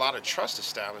 there's a lot of trust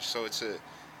established. So it's a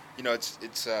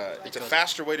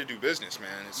faster way to do business,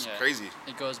 man. It's crazy.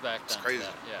 It goes back down to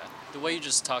that. Yeah, the way you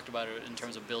just talked about it in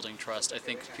terms of building trust, I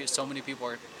think so many people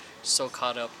are so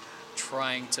caught up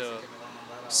trying to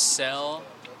sell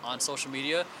on social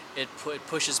media, it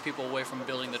pushes people away from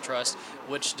building the trust,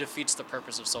 which defeats the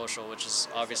purpose of social, which is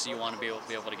obviously you want to be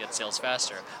able to get sales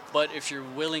faster. But if you're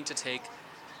willing to take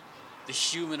the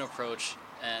human approach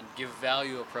and give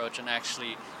value approach and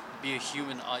actually be a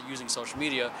human using social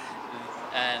media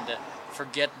and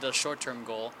forget the short-term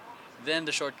goal, then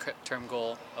the short-term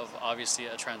goal of obviously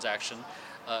a transaction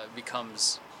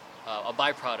becomes a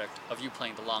byproduct of you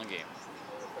playing the long game.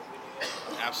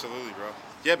 Absolutely, bro.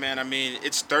 Yeah, man. I mean,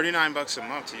 it's $39 a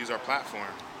month to use our platform.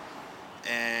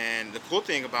 And the cool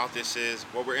thing about this is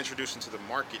what we're introducing to the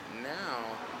market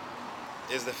now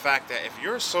is the fact that if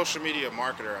you're a social media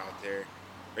marketer out there,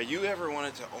 or you ever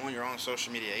wanted to own your own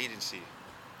social media agency,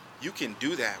 you can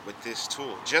do that with this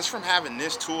tool. Just from having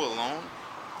this tool alone,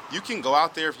 you can go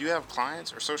out there if you have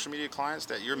clients or social media clients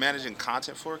that you're managing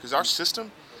content for, because our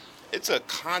system, it's a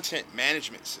content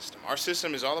management system. Our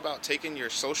system is all about taking your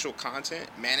social content,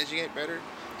 managing it better,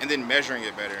 and then measuring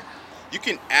it better. You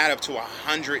can add up to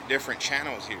 100 different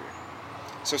channels here.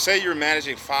 So say you're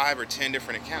managing 5 or 10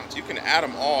 different accounts. You can add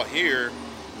them all here,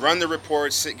 run the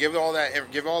reports, give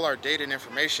all our data and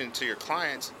information to your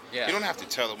clients. Yeah. You don't have to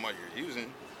tell them what you're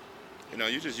using. You know,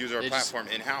 you just use our platform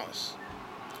in-house.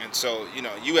 And so, you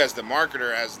know, you as the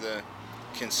marketer, as the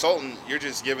consultant, you're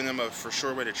just giving them a for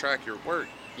sure way to track your work.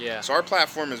 Yeah. So our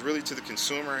platform is really to the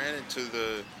consumer and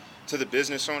to the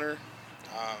business owner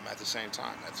at the same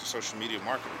time. That's a social media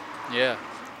marketer. Yeah.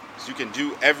 So you can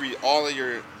do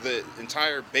the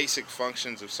entire basic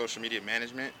functions of social media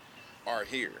management are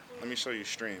here. Let me show you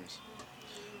streams.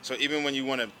 So even when you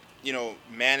want to,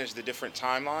 manage the different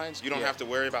timelines, you don't have to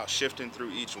worry about shifting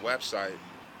through each website.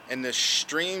 And the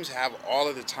streams have all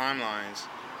of the timelines.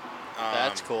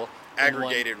 That's cool.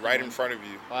 Aggregated right in front of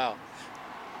you. Wow.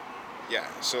 Yeah.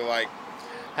 So like.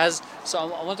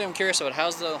 One thing I'm curious about,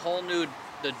 how's the whole new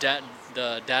the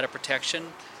data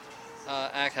protection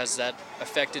act, has that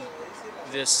affected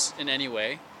this in any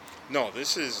way? No,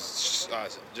 this is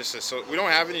so we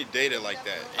don't have any data like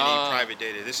that, any private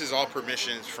data. This is all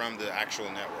permissions from the actual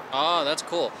network. Oh, that's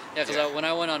cool. Yeah, because when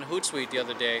I went on Hootsuite the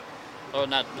other day, or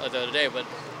not the other day, but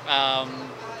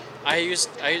I used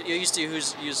to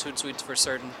use Hootsuite for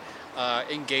certain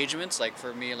engagements. Like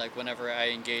for me, like whenever I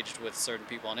engaged with certain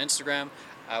people on Instagram,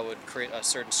 I would create a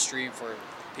certain stream for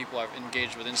people I've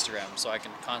engaged with Instagram, so I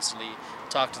can constantly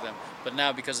talk to them. But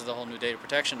now, because of the whole new Data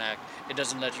Protection Act, it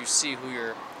doesn't let you see who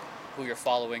you're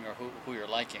following or who you're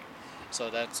liking. So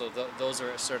those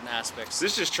are certain aspects.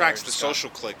 This just tracks the social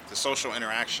click, the social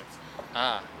interaction.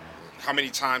 Ah. How many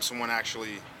times someone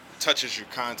actually touches your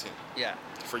content. Yeah.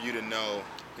 For you to know,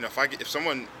 if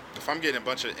I'm getting a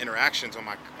bunch of interactions on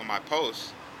my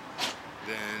posts,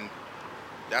 then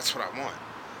that's what I want.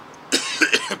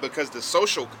 Because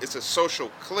it's a social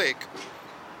click.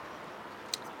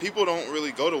 People don't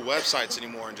really go to websites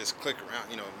anymore and just click around,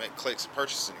 make clicks,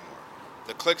 purchase anymore.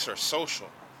 The clicks are social.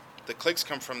 The clicks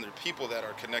come from the people that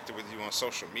are connected with you on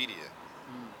social media.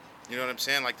 You know what I'm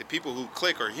saying? Like the people who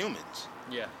click are humans.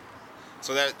 Yeah.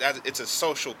 So that it's a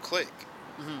social click.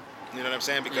 Mm-hmm. You know what I'm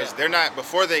saying? Because they're not,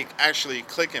 before they actually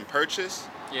click and purchase.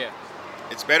 Yeah.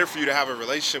 It's better for you to have a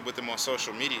relationship with them on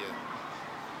social media.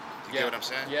 You get what I'm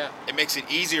saying? Yeah. It makes it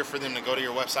easier for them to go to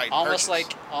your website and almost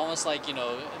purchase. like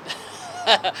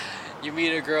you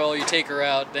meet a girl, you take her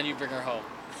out, then you bring her home.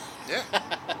 Yeah.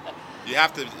 You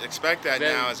have to expect that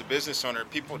now as a business owner.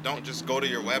 People don't just go to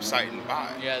your website and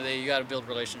buy. Yeah, you got to build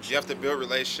relationships. You have to build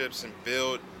relationships and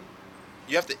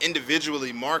you have to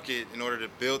individually market in order to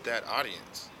build that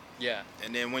audience. Yeah.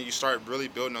 And then when you start really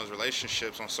building those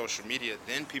relationships on social media,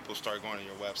 then people start going to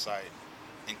your website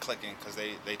and clicking because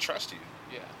they trust you.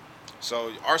 Yeah.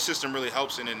 So our system really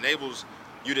helps and enables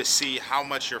you to see how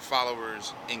much your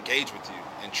followers engage with you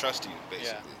and trust you,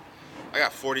 basically. Yeah. I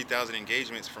got 40,000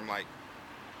 engagements from like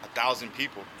 1,000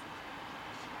 people.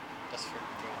 That's pretty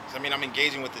cool. So, I mean, I'm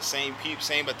engaging with the same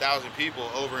 1,000 people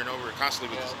over and over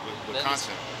constantly with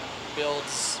content.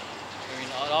 Builds. I mean,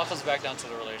 it all comes back down to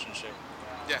the relationship.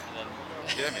 Yeah.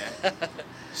 Yeah, man.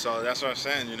 So that's what I'm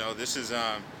saying. This is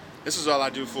all I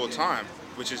do full time,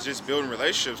 which is just building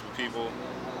relationships with people.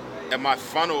 And my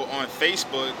funnel on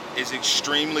Facebook is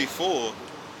extremely full,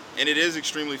 and it is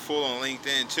extremely full on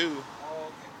LinkedIn too.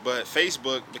 But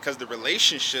Facebook, because the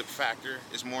relationship factor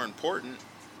is more important,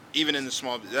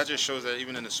 that just shows that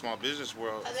even in the small business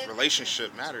world,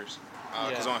 relationship matters.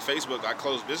 Because on Facebook, I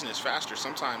close business faster.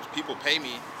 Sometimes people pay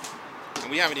me, and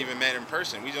we haven't even met in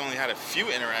person. We've only had a few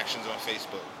interactions on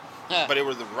Facebook, but it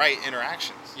were the right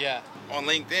interactions. Yeah. On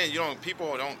LinkedIn,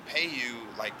 people don't pay you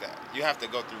like that. You have to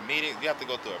go through meetings. You have to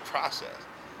go through a process.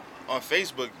 On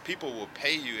Facebook, people will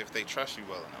pay you if they trust you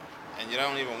well enough. And you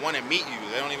don't even want to meet you.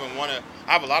 They don't even want to.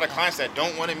 I have a lot of clients that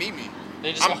don't want to meet me.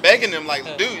 I'm begging them, like,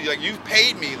 dude, like, you've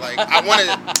paid me. Like, I want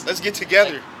to. Let's get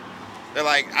together. They're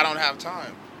like, I don't have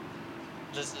time.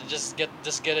 Just get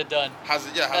it done. How's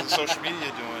the social media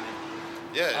doing?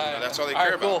 Yeah, that's all they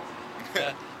care about. Cool.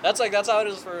 Yeah. That's how it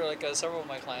is for several of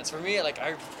my clients. For me, a lot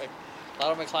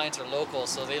of my clients are local,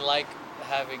 so they like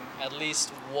having at least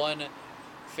one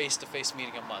face-to-face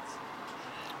meeting a month.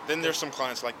 Then there's some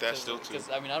clients like that still too.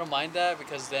 I mean, I don't mind that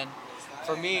because then,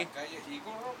 for me,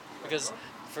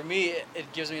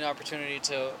 it gives me an opportunity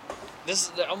to.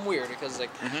 I'm weird because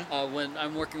when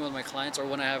I'm working with my clients or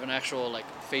when I have an actual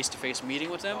face-to-face meeting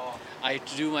with them, I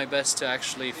do my best to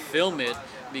actually film it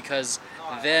because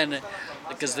then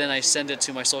I send it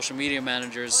to my social media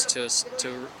managers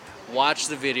to watch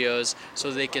the videos so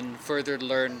they can further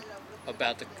learn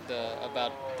about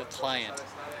the client.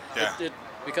 Yeah.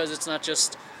 Because it's not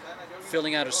just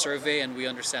filling out a survey and we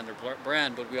understand their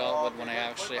brand, but when I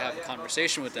actually have a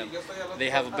conversation with them, they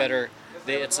have a better.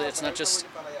 It's not just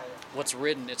what's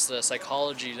written; it's the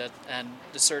psychology and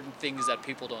the certain things that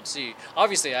people don't see.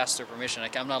 Obviously, I ask their permission.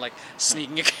 I'm not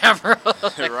sneaking a camera.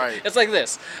 Right. It's like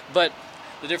this, but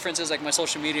the difference is my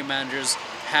social media managers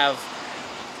have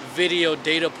video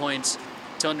data points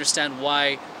to understand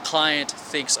why client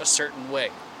thinks a certain way.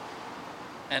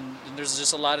 And there's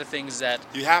just a lot of things that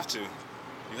you have to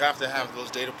have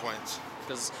those data points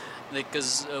because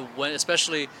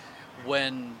especially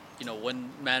when when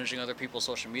managing other people's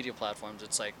social media platforms,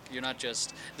 it's like you're not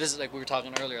just, this is like we were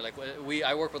talking earlier, like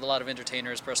I work with a lot of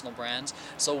entertainers, personal brands,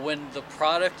 so when the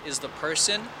product is the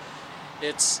person,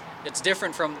 it's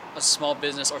different from a small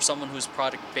business or someone who's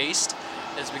product based.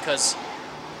 It's because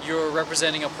you're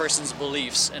representing a person's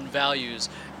beliefs and values.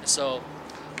 So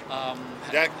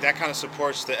that kind of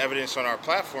supports the evidence on our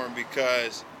platform,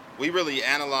 because we really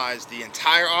analyze the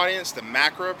entire audience, the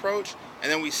macro approach,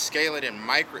 and then we scale it in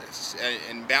micro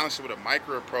and balance it with a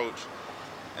micro approach.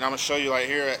 And I'm gonna show you right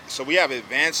here. So we have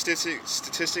advanced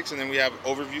statistics, and then we have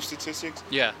overview statistics.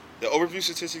 Yeah. The overview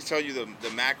statistics tell you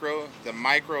the macro. The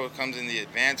micro comes in the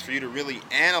advanced for you to really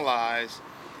analyze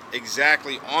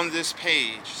exactly on this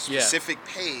page, specific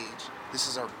page. This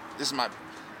is my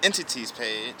entities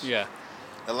page. Yeah.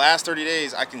 The last 30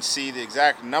 days, I can see the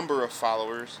exact number of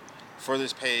followers for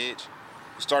this page.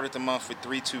 We started the month with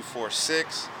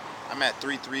 3246. I'm at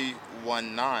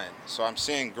 3319. So I'm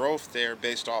seeing growth there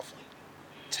based off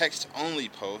text only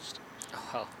post.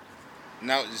 Oh.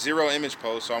 Now 0 image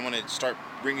post, so I want to start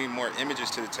bringing more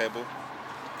images to the table.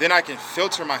 Then I can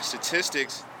filter my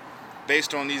statistics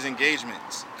based on these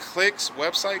engagements: clicks,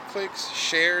 website clicks,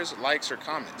 shares, likes, or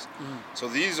comments. So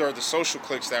these are the social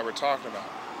clicks that we're talking about.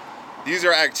 These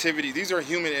are activity. These are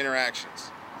human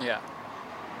interactions. Yeah.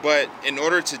 But in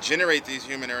order to generate these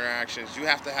human interactions, you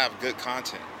have to have good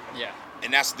content. Yeah.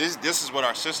 And that's this is what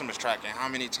our system is tracking: how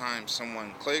many times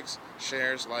someone clicks,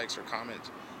 shares, likes, or comments,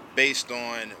 based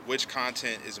on which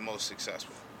content is most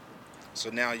successful. So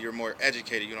now you're more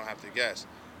educated. You don't have to guess.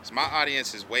 So my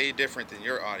audience is way different than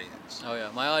your audience. Oh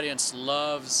yeah, my audience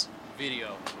loves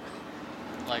video.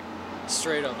 Like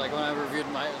straight up, like when I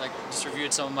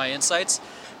reviewed some of my insights,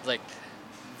 like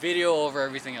video over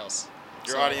everything else.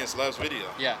 Your audience loves video.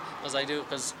 Yeah,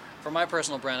 because for my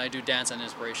personal brand, I do dance and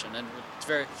inspiration, and it's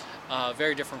very,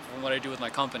 very different from what I do with my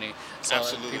company. So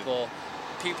Absolutely.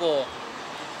 People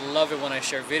love it when I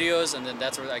share videos, and then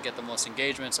that's where I get the most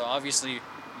engagement. So obviously, you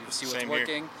see what's Same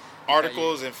working. Here.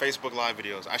 Articles and Facebook Live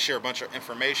videos. I share a bunch of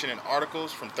information and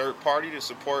articles from third party to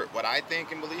support what I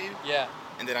think and believe. Yeah.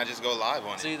 And then I just go live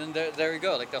on it. See, then there you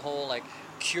go. Like the whole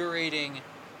curating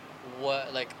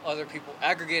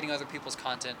aggregating other people's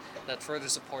content that further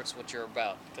supports what you're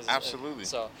about. Absolutely.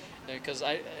 Because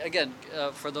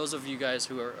for those of you guys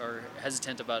who are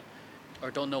hesitant about,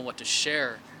 or don't know what to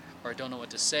share, or don't know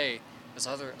what to say,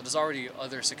 there's already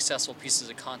other successful pieces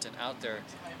of content out there.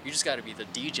 You just got to be the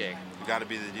DJ. You got to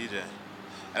be the DJ.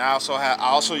 And I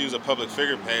also use a public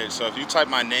figure page. So if you type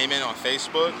my name in on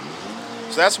Facebook,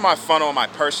 so that's my funnel on my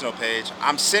personal page.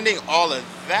 I'm sending all of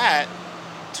that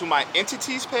to my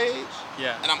entities page.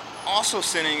 Yeah. And I'm also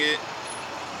sending it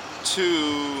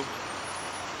to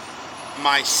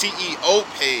my CEO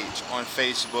page on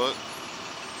Facebook,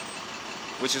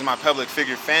 which is my public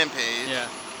figure fan page. Yeah.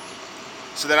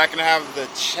 So that I can have the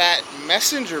chat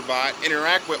messenger bot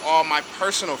interact with all my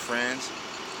personal friends.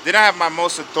 Then I have my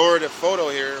most authoritative photo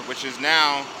here, which is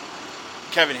now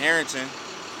Kevin Harrington.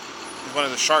 He's one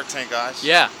of the Shark Tank guys.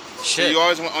 Yeah. So you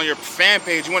always want, on your fan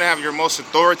page, you want to have your most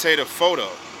authoritative photo.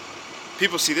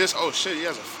 People see this, oh shit,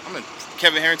 I'm in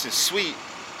Kevin Harrington's suite.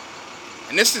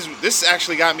 And this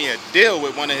actually got me a deal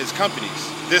with one of his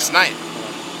companies this night.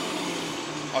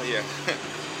 Oh yeah.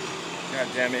 God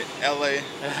damn it, LA.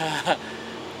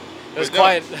 It was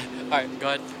quiet. All right, go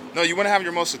ahead. No, you want to have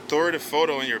your most authoritative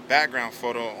photo in your background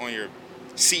photo on your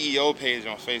CEO page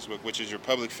on Facebook, which is your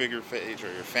public figure page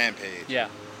or your fan page. Yeah.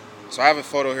 So I have a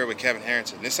photo here with Kevin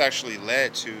Harrington. This actually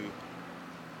led to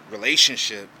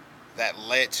relationship that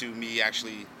led to me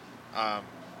actually,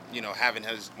 having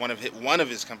one of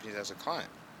his companies as a client.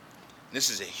 And this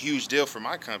is a huge deal for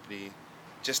my company,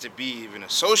 just to be even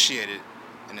associated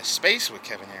in a space with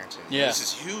Kevin Harrington. Yeah. This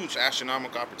is huge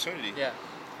astronomical opportunity. Yeah.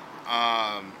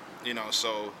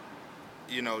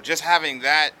 Just having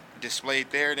that displayed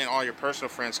there, then all your personal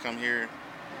friends come here.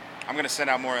 I'm gonna send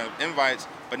out more invites,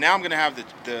 but now I'm gonna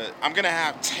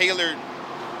have tailored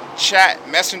chat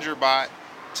messenger bot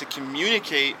to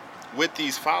communicate with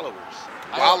these followers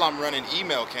while I'm running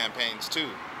email campaigns too.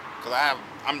 Because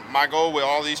my goal with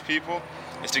all these people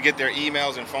is to get their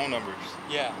emails and phone numbers.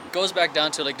 Yeah. It goes back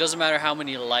down to doesn't matter how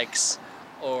many likes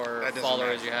or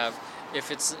followers matter. you have. If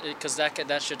it's because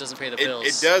that shit doesn't pay the bills.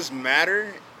 It does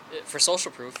matter for social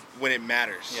proof when it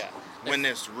matters. Yeah. When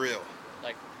it's real.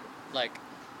 Like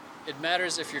it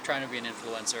matters if you're trying to be an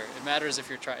influencer. It matters if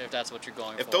that's what you're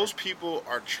going for. If those people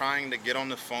are trying to get on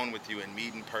the phone with you and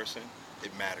meet in person,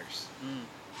 it matters.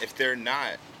 If they're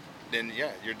not, then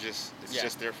it's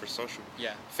just there for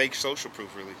fake social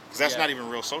proof, really, because that's not even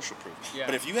real social proof. Yeah.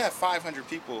 But if you have 500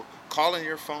 people calling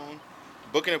your phone,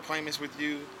 booking appointments with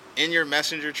you, in your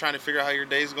messenger trying to figure out how your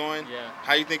day's going, Yeah.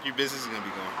 how you think your business is gonna be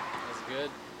going? That's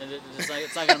good. And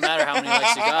it's not gonna matter how many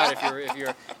likes you got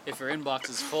if your inbox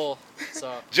is full.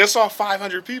 So Just off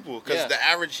 500 people, because Yeah. the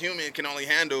average human can only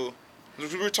handle. We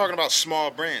were talking about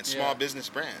small brands, small Yeah. business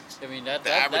brands. I mean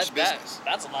The average business.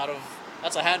 that's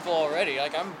a handful already.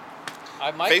 Like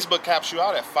I might. Facebook caps you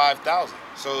out at 5,000.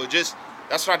 So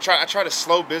that's what I try to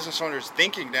slow business owners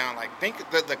thinking down. Like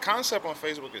the concept on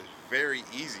Facebook is very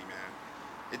easy, man.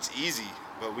 It's easy,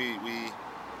 but we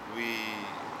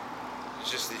it's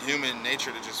just the human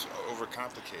nature to just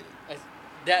overcomplicate it.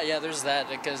 There's that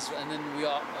and then we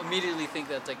all immediately think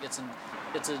that like it's a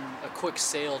quick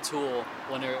sale tool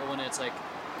when it's like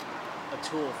a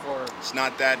tool for. It's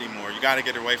not that anymore. You got to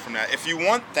get away from that. If you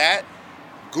want that,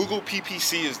 Google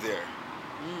PPC is there.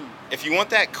 If you want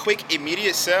that quick,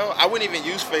 immediate sale, I wouldn't even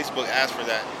use Facebook ads for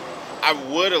that. I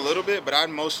would a little bit, but I'd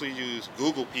mostly use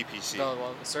Google PPC.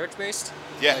 Search based.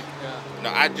 Yeah. Like, yeah. No,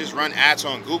 I just run ads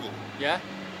on Google. Yeah.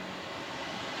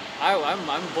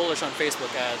 I'm bullish on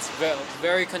Facebook ads.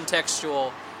 Very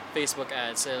contextual Facebook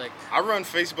ads. Say like. I run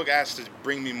Facebook ads to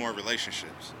bring me more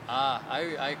relationships.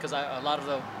 Because a lot of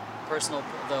the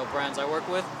brands I work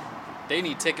with, they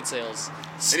need ticket sales.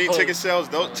 They need ticket sales.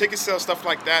 Those ticket sales stuff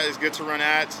like that is good to run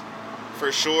ads,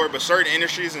 for sure. But certain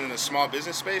industries in the small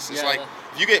business space, it's like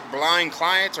if you get blind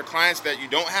clients or clients that you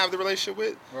don't have the relationship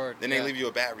with, then they leave you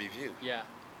a bad review. Yeah.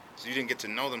 So you didn't get to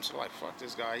know them. So like, fuck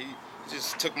this guy. He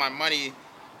just took my money.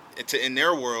 In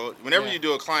their world, whenever you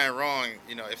do a client wrong,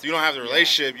 if you don't have the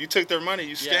relationship, you took their money,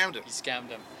 you scammed them. You scammed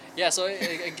them. Yeah, so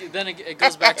then it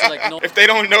goes back to like if they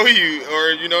don't know you,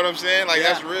 or you know what I'm saying, like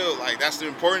that's real. Like that's the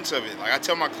importance of it. Like I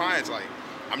tell my clients, like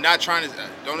I'm not trying to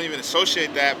don't even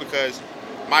associate that because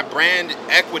my brand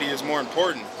equity is more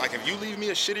important. Like if you leave me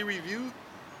a shitty review,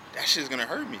 that shit's gonna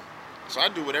hurt me. So I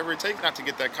do whatever it takes not to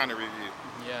get that kind of review.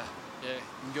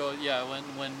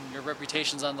 When your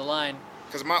reputation's on the line.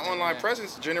 Because my online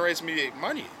presence generates me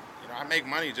money. I make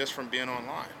money just from being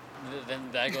online. Then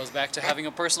that goes back to having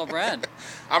a personal brand.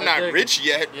 I'm not rich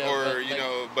yet,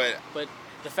 But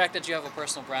the fact that you have a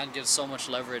personal brand gives so much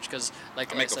leverage because,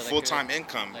 like, I make a full-time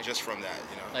income just from that.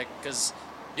 Like,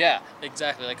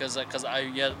 exactly. Like, because while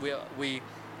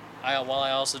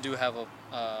I also do have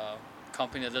a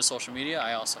company that does social media,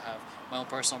 I also have my own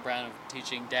personal brand of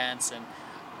teaching dance and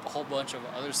a whole bunch of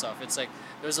other stuff. It's like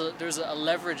there's a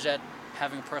leverage that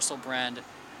having a personal brand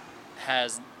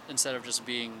has instead of just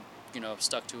being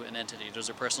stuck to an entity. There's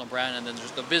a personal brand and then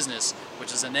there's the business,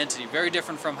 which is an entity. Very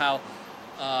different from how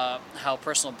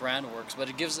personal brand works, but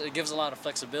it gives a lot of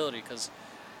flexibility because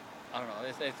I don't know.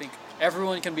 I think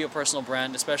everyone can be a personal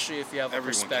brand, especially if you have a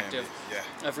perspective. Yeah.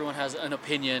 Everyone has an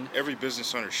opinion. Every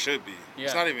business owner should be. Yeah.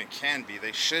 It's not even can be.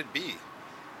 They should be.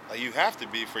 Like you have to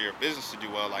be for your business to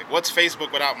do well. Like what's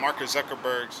Facebook without Mark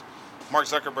Zuckerberg's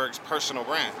personal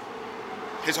brand?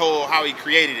 His whole how he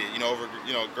created it, over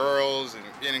girls and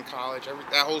being in college,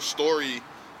 that whole story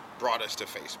brought us to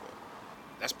Facebook.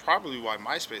 That's probably why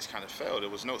MySpace kind of failed. There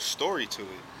was no story to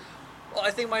it. Well, I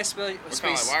think MySpace.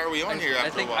 Why are we on here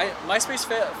after a while? MySpace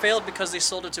failed because they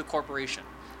sold it to a corporation.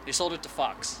 They sold it to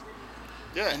Fox.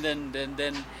 Yeah. And then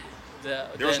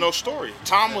there was no story.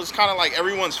 Tom was kind of like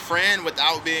everyone's friend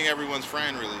without being everyone's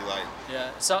friend, really. Like. Yeah.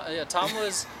 So Tom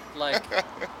was like.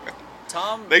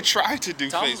 Tom. They tried to do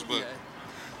Facebook. Yeah,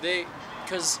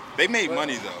 they made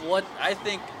money though. What I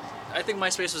think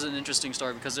MySpace was an interesting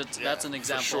story because that's an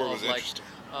example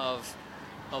of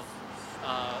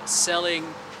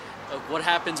selling. What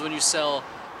happens when you sell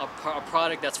a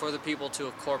product that's for the people to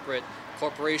a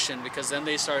corporation? Because then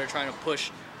they started trying to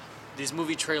push these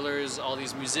movie trailers, all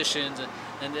these musicians,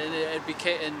 and then it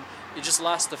became and it just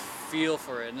lost the feel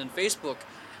for it. And then Facebook.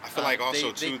 I feel like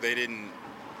also they didn't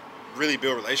really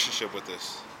build a relationship with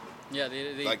us. Yeah,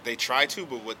 they tried to,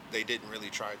 but they didn't really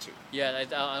try to. Yeah, I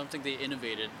don't think they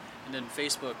innovated, and then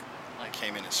Facebook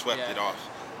came in and swept it off.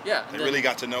 Yeah, they really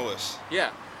got to know us.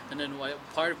 Yeah, and then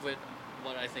part of it,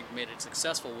 what I think made it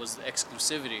successful was the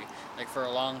exclusivity. Like for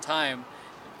a long time,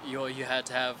 you had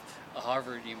to have a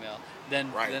Harvard email.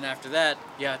 Then after that,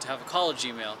 you had to have a college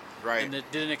email. Right. And it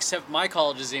didn't accept my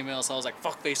college's email, so I was like,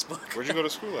 fuck Facebook. Where'd you go to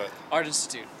school at? Art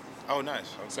Institute. Oh,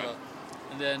 nice. Okay. So,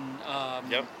 and then.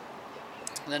 Yep.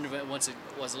 And then once it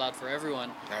was allowed for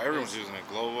everyone. Now everyone's using it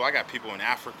global. I got people in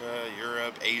Africa,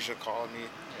 Europe, Asia calling me.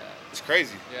 Yeah. It's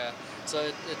crazy. Yeah.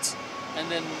 So it's, and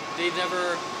then they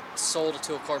never sold it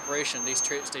to a corporation. They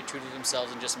true to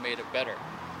themselves and just made it better.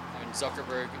 I mean,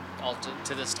 Zuckerberg,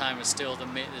 to this time, is still the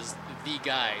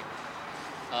guy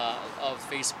of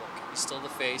Facebook. He's still the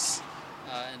face,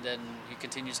 and then he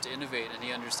continues to innovate, and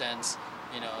he understands,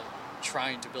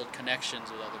 trying to build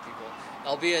connections with other people.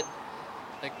 Albeit,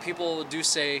 like people do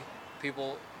say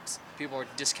people are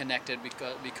disconnected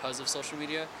because of social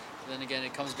media. But then again,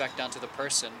 it comes back down to the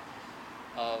person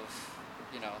of,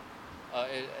 you know,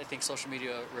 I think social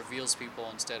media reveals people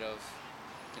instead of,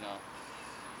 you know,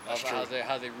 That's of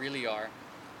how they really are,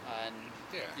 and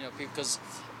you know, because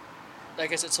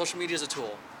like I said, social media is a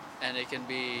tool, and it can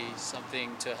be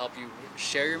something to help you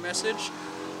share your message,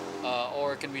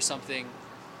 or it can be something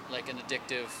like an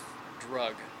addictive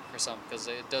drug for some, because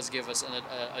it does give us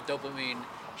a dopamine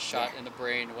shot in the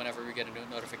brain whenever we get a new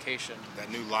notification. That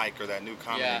new like or that new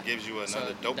comment, it gives you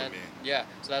another dopamine.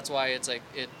 So that's why it's like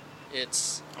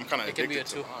I'm kind of it can be addicted a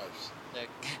to tool. lives. Like,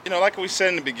 You know, like we said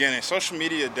in the beginning, social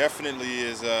media definitely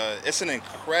is it's an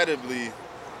incredibly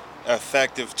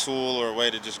effective tool or a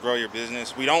way to just grow your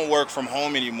business. We don't work from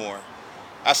home anymore.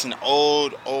 That's an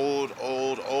old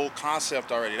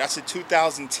concept already. That's a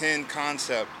 2010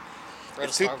 concept. we're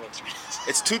at a Starbucks.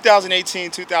 It's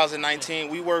 2018, 2019.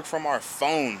 We work from our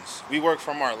phones. We work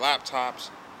from our laptops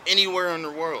anywhere in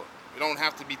the world. We don't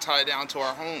have to be tied down to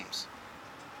our homes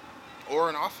or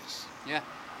an office. Yeah.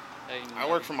 I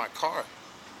work from my car.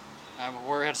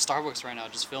 We're at Starbucks right now,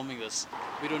 just filming this.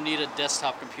 We don't need a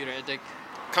desktop computer.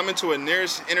 Coming to a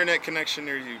nearest internet connection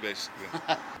near you, basically.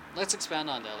 Let's expand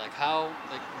on that. Like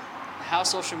how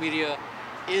social media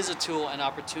is a tool and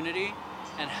opportunity,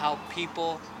 and how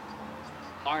people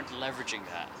aren't leveraging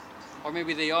that, or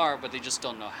maybe they are, but they just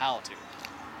don't know how to.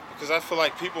 Because I feel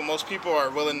like most people are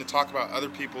willing to talk about other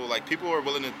people. Like people are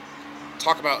willing to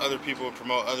talk about other people and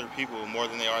promote other people more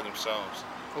than they are themselves.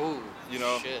 Ooh, You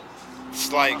know? shit.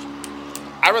 It's like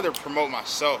I rather promote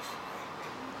myself.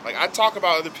 Like I talk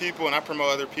about other people and I promote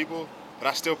other people, but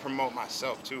I still promote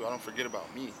myself too. I don't forget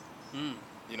about me.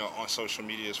 You know, on social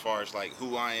media, as far as like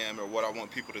who I am or what I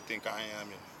want people to think I am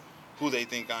and who they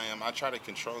think I am. I try to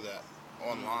control that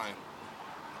online.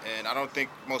 And I don't think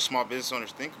most small business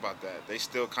owners think about that. They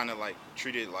still kind of like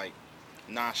treat it like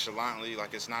nonchalantly,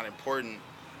 like it's not important,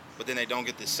 but then they don't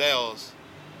get the sales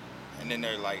and then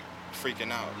they're like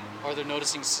freaking out. Or they're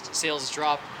noticing sales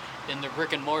drop in their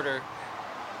brick and mortar,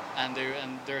 and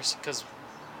there's because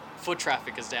foot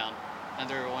traffic is down, and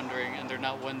they're wondering, and they're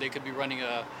not, when they could be running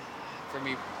a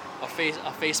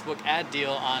Facebook ad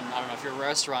deal on, I don't know if you're a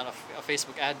restaurant, a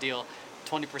Facebook ad deal,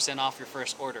 20% off your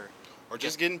first order. Or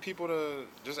just getting people to,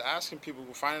 just asking people,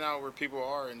 finding out where people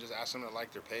are and just asking them to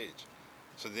like their page.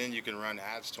 So then you can run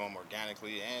ads to them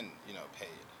organically and, you know, paid.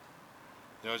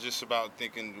 You know, it's just about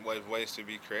thinking ways to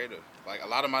be creative. Like a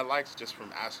lot of my likes just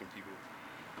from asking people,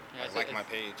 like my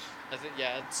page. I think,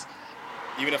 it's...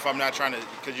 Even if I'm not trying to,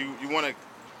 because you want to,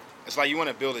 it's like you want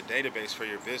to build a database for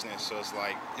your business. So it's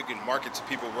like you can market to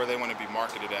people where they want to be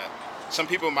marketed at. Some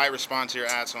people might respond to your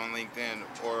ads on LinkedIn,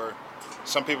 or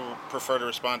some people prefer to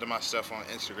respond to my stuff on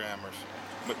Instagram,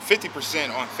 but 50%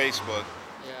 on Facebook.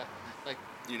 Yeah, like,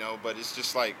 you know, but it's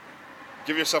just like,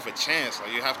 give yourself a chance.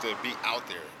 Like you have to be out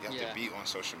there. You have to be on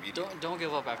social media. Don't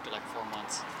give up after like 4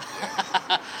 months.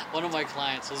 Yeah. One of my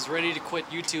clients was ready to quit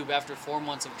YouTube after 4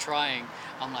 months of trying.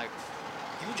 I'm like,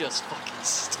 you just fucking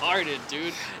started, dude.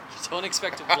 You don't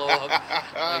expect to blow up.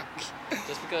 Like,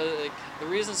 just because like, the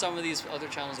reason some of these other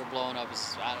channels are blowing up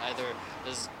is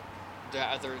they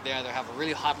either have a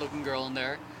really hot looking girl in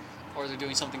there, or they're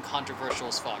doing something controversial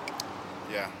as fuck.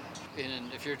 Yeah.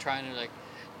 And if you're trying to like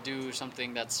do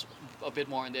something that's a bit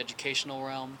more in the educational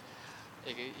realm,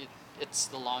 it's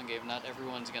the long game. Not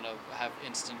everyone's gonna have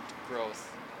instant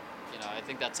growth. You know, I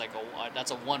think that's like that's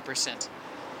a 1%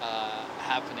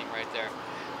 happening right there.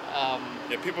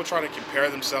 Yeah, people try to compare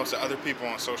themselves to other people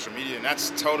on social media, and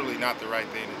that's totally not the right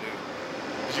thing to do.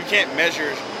 Because you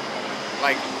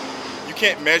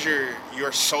can't measure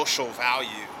your social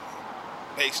value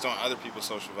based on other people's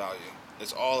social value.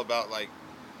 It's all about like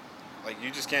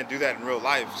you just can't do that in real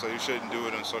life, so you shouldn't do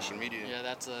it on social media.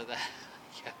 Yeah,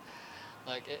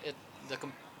 like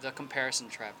the comparison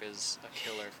trap is a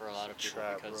killer for a lot of people,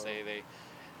 because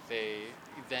they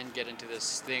then get into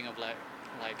this thing of like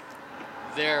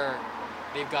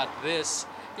they've got this,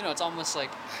 you know, it's almost like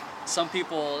some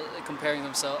people comparing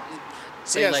themselves,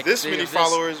 saying like this many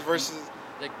followers versus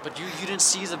like, but you didn't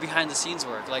see the behind the scenes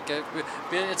work. Like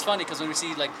it's funny because when we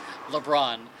see like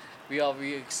LeBron, we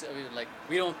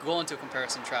don't go into a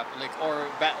comparison trap, like, or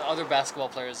other basketball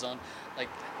players don't, like,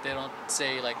 they don't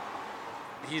say like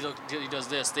he does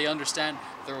this. They understand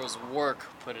there was work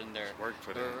put in there.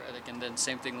 Like, and then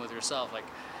same thing with yourself. Like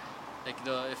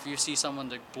if you see someone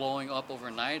like blowing up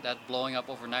overnight, that blowing up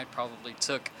overnight probably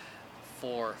took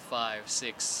 4, 5,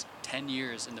 6, 10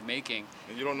 years in the making.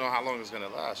 And you don't know how long it's gonna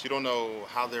last. You don't know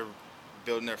how they're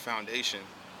building their foundation.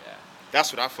 Yeah.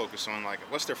 That's what I focus on. Like,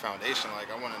 what's their foundation? Like,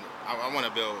 I want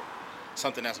to build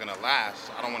something that's gonna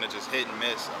last. I don't want to just hit and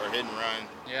miss or hit and run.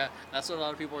 Yeah, that's what a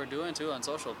lot of people are doing too on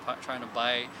social, trying to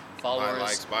buy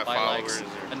followers, buy followers.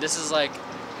 likes. And this is like,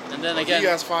 and then Well, again, he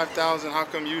has 5,000. How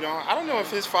come you don't? I don't know if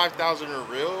his 5,000 are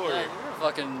real or. yeah, you're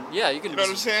fucking, yeah, you can. You know what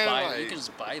I'm just saying? buy, Like, you can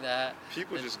just buy that.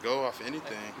 People just go off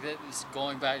anything. It's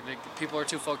going back. Like, people are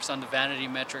too focused on the vanity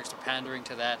metrics, they're pandering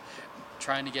to that,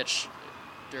 trying to get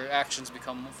their actions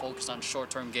become focused on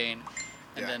short-term gain,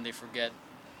 and then they forget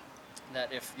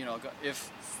that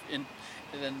and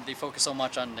then they focus so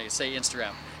much on, they say,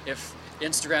 Instagram. If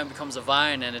Instagram becomes a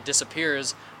Vine and it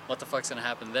disappears, what the fuck's gonna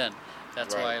happen then?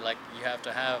 That's Right. why, like, you have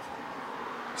to have,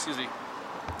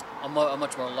 a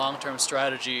much more long-term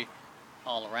strategy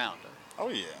all around. Oh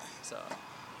yeah. So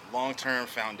Long-term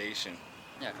foundation.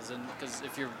 yeah, because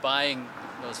if you're buying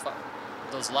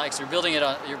those likes, you're building it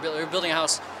on you're building a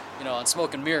house, on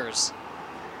smoke and mirrors,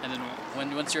 and then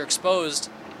once you're exposed,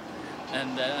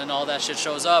 and all that shit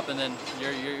shows up, and then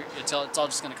it's all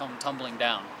just gonna come tumbling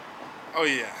down. Oh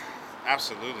yeah,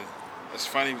 absolutely. It's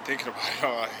funny thinking about it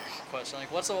all. Question,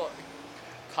 like, what's a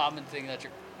common thing that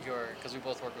because we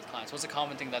both work with clients, what's a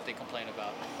common thing that they complain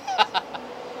about?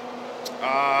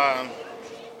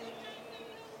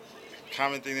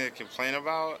 Common thing they complain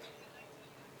about?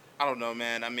 I don't know,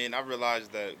 man. I mean, I've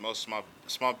realized that most of my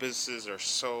small businesses are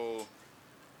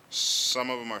some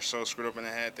of them are so screwed up in the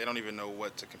head, they don't even know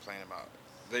what to complain about.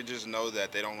 They just know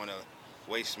that they don't want to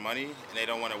waste money and they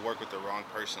don't want to work with the wrong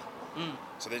person.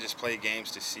 So they just play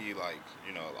games to see,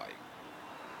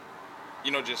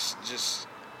 just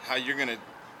how you're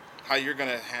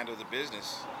gonna handle the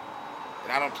business.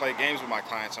 And I don't play games with my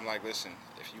clients. I'm like, listen,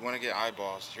 if you want to get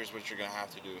eyeballs, here's what you're gonna have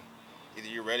to do. Either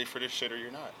you're ready for this shit or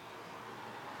you're not.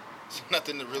 It's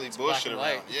nothing to really bullshit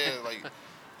around. Yeah, like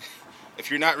if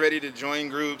you're not ready to join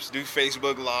groups, do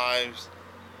Facebook Lives,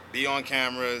 be on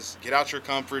cameras, get out your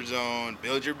comfort zone,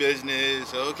 build your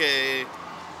business, okay.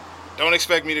 Don't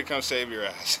expect me to come save your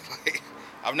ass. Like,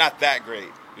 I'm not that great.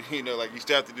 You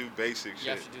still have to do basic shit.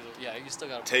 You have to you still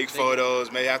gotta take photos,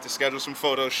 may have to schedule some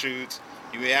photo shoots.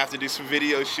 You may have to do some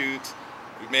video shoots.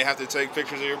 You may have to take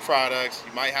pictures of your products.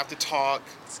 You might have to talk.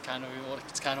 It's kind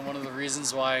of one of the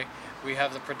reasons why we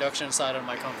have the production side of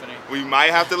my company. We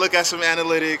might have to look at some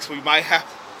analytics. We might have.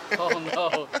 Oh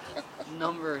no,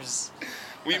 numbers.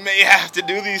 We may have to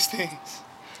do these things.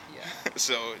 Yeah.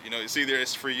 So it's either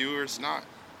it's for you or it's not.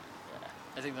 Yeah.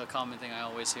 I think the common thing I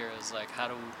always hear is like, how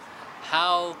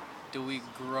do we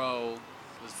grow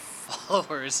with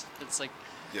followers? It's like,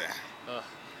 yeah. Ugh.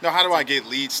 No, how do I get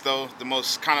leads though? The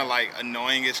most kind of like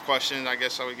annoyingest question I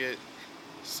guess I would get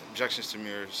is objections to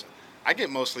mirrors. I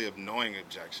get mostly annoying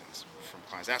objections from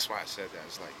clients. That's why I said that.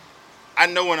 It's like I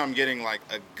know when I'm getting like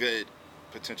a good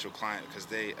potential client because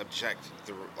they object.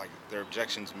 Their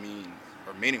objections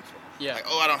are meaningful. Yeah. Like,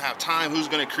 oh, I don't have time. Who's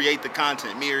gonna create the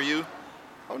content? Me or you?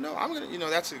 Oh no, I'm gonna.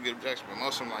 That's a good objection. But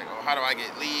most of them like, oh, how do I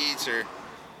get leads? Or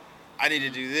I need to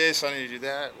do this. I need to do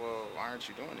that. Well, why aren't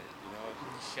you doing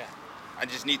it? Yeah. I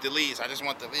just need the leads. I just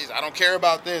want the leads. I don't care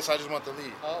about this. I just want the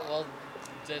lead. Oh well,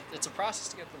 it's a process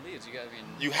to get the leads.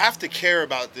 You have to care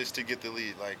about this to get the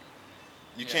lead. Like,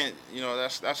 you can't.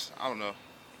 That's. I don't know.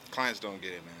 Clients don't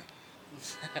get it,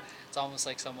 man. It's almost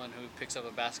like someone who picks up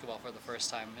a basketball for the first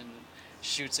time and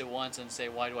shoots it once and say,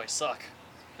 "Why do I suck?"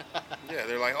 Yeah,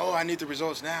 they're like, "Oh, I need the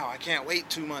results now. I can't wait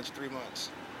 2 months, 3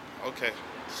 months." Okay,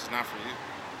 this is not for you.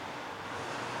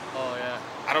 Oh yeah.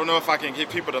 I don't know if I can get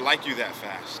people to like you that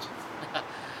fast.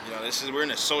 We're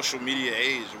in a social media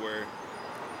age where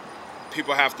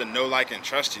people have to know, like, and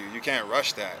trust you. You can't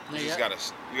rush that. You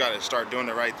gotta start doing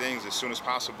the right things as soon as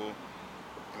possible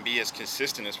and be as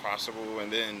consistent as possible,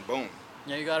 and then boom.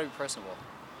 Yeah, you gotta be personable.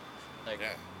 Like,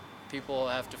 people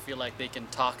have to feel like they can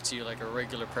talk to you like a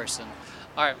regular person.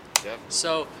 All right. Yep.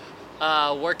 So,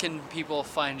 where can people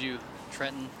find you,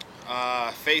 Trenton?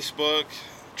 Facebook,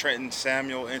 Trenton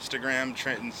Samuel. Instagram,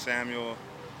 Trenton Samuel.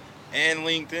 And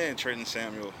LinkedIn, Trenton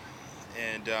Samuel.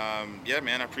 And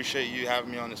man, I appreciate you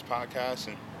having me on this podcast,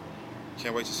 and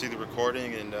can't wait to see the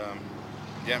recording. And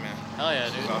man. Hell yeah,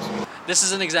 dude. This is awesome. This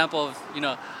is an example of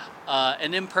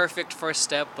an imperfect first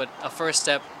step, but a first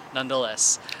step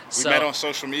nonetheless. We met on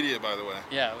social media, by the way.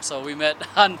 Yeah, so we met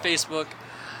on Facebook.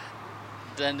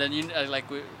 Then like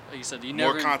you said, you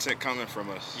never. More content coming from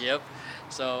us. Yep.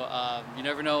 So you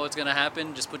never know what's gonna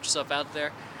happen. Just put yourself out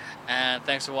there. And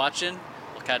thanks for watching.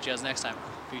 We'll catch you guys next time.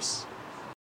 Peace.